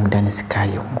 Nikasema huko ndani sikai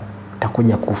huko.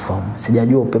 Nitakuja kufa huko.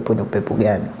 Sijajua upepo ni upepo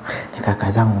gani.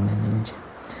 Nikakaa zangu mimi nje.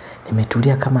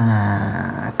 Nimetulia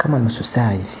kama nusu saa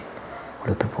hivi.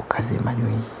 Ule upepo kazima juu.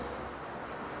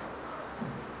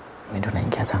 Mimi ndo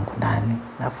naingia zangu ndani,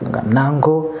 nafunga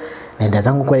mlango, naenda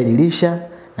zangu kwa dirisha,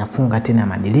 nafunga tena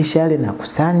madirisha yale na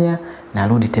kusanya,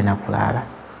 narudi tena kulala.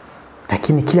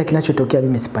 Lakini kila kinachotokea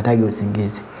mimi sipatagi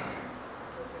usingizi.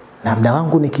 Na muda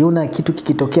wangu nikiona kitu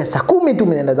kikitokea saa 10 tu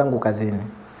naenda zangu kazini.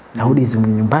 Narudi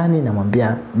nyumbani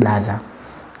namwambia blaza.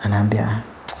 Anaambia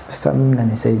sasa mimi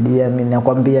nanisaidia, mimi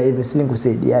nakwambia hivi si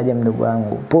nikusaidiaje mdogo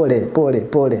wangu.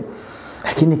 Pole.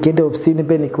 Lakini kienda ofisini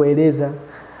pale nikueleza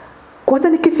Kwanza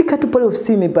nikifika tu pale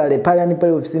ofisini pale yani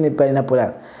pale ofisini pale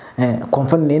ninapolala. Kwa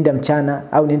mfano niende mchana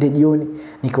au niende jioni,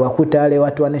 nikiwakuta wale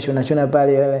watu wanashona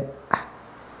pale wale.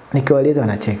 Nikiwaeleza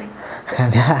wanacheka.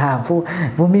 Akaniambia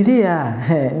vumilia.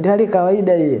 Ndio hali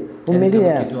kawaida hii.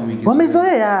 Vumilia.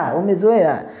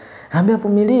 Wamezoea. Ambia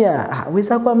vumilia.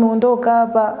 Wenzako ameondoka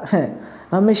hapa.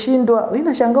 Ameshindwa. Wewe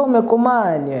unashangaa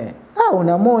umekomaa nye.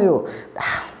 Una moyo.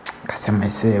 Akasema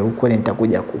ise huko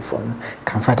nitakuja kufa.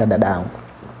 Kamfuata dadangu.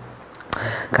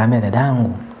 Kaambia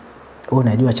dadangu, wewe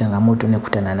unajua changamoto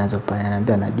nikutana nazo pale.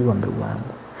 Ananiambia najua ndugu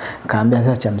wangu. Kaambia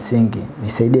sasa cha msingi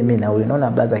nisaidie mimi nauli.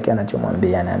 Naona blaza yake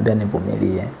anachomwambia, ananiambia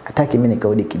nivumilie. Hataki mimi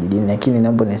nikarudi kijijini, lakini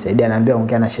naomba nisaidie. Ananiambia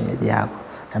ongea na shemeji yako.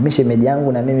 Na mimi shemeji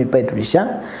yangu na mimi pale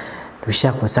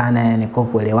tulishakosana, yani kwa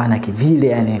kuelewana kivile,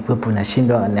 yani kwepo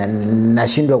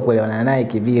nashindwa kuelewana naye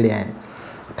kivile yani.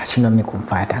 Kashindwa mimi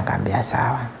kumfuata, akaambia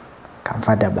sawa.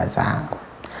 Kamfuata blaza yangu.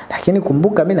 Lakini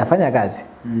kumbuka mimi nafanya kazi.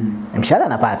 Mshahara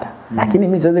napata. Lakini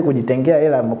mimi siwezi kujitengea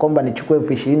hela kwamba nichukue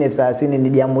 20,000 30,000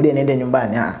 nijiamulie niende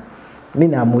nyumbani.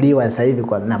 Mimi naamuliwa sasa hivi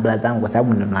kwa na blaza zangu kwa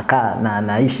sababu nakaa na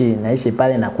naishi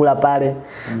pale nakula pale.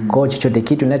 Kwa chochote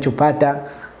kitu ninachopata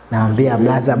naambia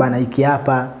blaza bana hiki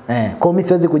hapa. Kwa mimi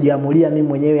siwezi kujiamulia mimi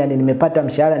mwenyewe, yani nimepata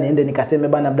mshahara niende nikaseme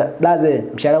bana blaza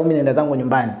mshahara mimi naenda zangu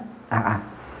nyumbani.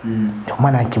 Ndio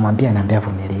maana akimwambia naambia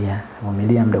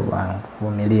vumilia mdogo wangu.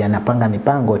 Vumilia, napanga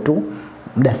mipango tu.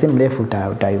 Muda si mrefu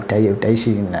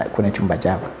utaishi kwenye chumba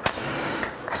chako.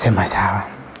 Akasema sawa.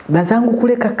 Blaza zangu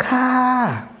kule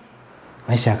kakaa.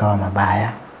 Maisha yakawa mabaya.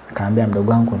 Akaambia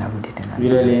mdogo wangu narudi tena.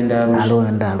 Yule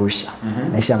alienda Arusha.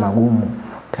 Maisha magumu.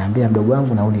 Akaambia mdogo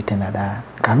wangu narudi tena Dar.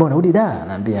 Akaambia unarudi Dar?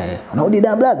 Anambia unarudi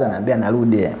Dar blaza? Anambia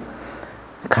narudi.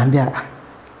 Akaambia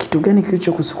kitu gani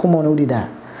kilichokusukuma unarudi Dar?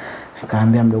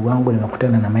 Akaambia mdogo wangu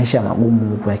nimekutana na maisha magumu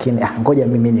huko, lakini ngoja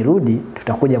mimi nirudi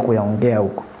tutakuja kuyaongea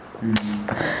huko.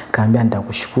 Kaambia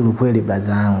nitakushukuru kweli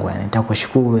blaza wangu, yani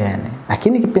nitakushukuru yani.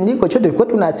 Lakini kipindi hicho chote kwa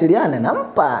tunawasiliana,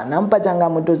 nampa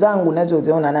changamoto zangu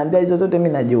nazoziona, ananiambia hizo zote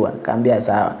mimi najua. Kaambia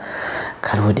sawa.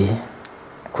 Karudi.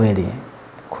 Kweli.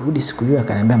 Kurudi siku hiyo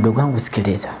akaniambia mdogo wangu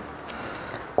sikiliza.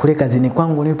 Kule kazini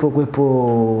kwangu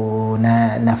nilipokuepo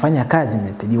nafanya kazi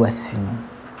nimepigiwa simu.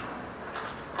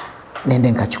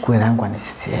 Nende nikachukue langu ni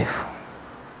CCF.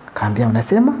 Kaambia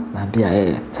unasema? Naambia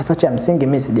sasa cha msingi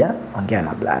mimi sijaongea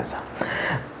na blaza.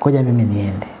 Ngoja mimi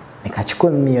niende.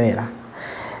 Nikachukua mimi hiyo hela.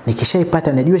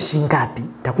 Nikishaipata najua shilingi ngapi,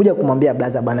 nitakuja kumwambia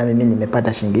blaza bana mimi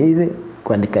nimepata shilingi hizi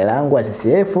kuandika hela yangu ya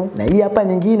CCF na hii hapa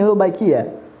nyingine iliyobakia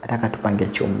nataka tupange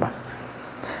chumba.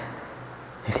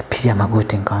 Nilipiga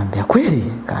magoti nikamwambia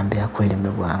kweli? Kaambia kweli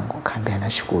mdogo wangu. Kaambia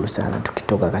nashukuru sana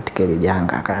tukitoka katika ile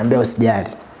janga. Kaambia usijali.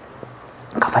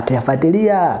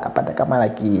 Kafuatilia akapata kama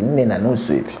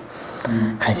 4,500 hivi.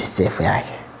 Kaisi safe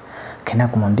yake. Kena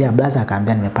kumwambia blaza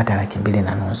akaambia nimepata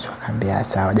 2,500. Akaambia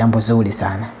sawa, jambo zuri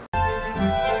sana.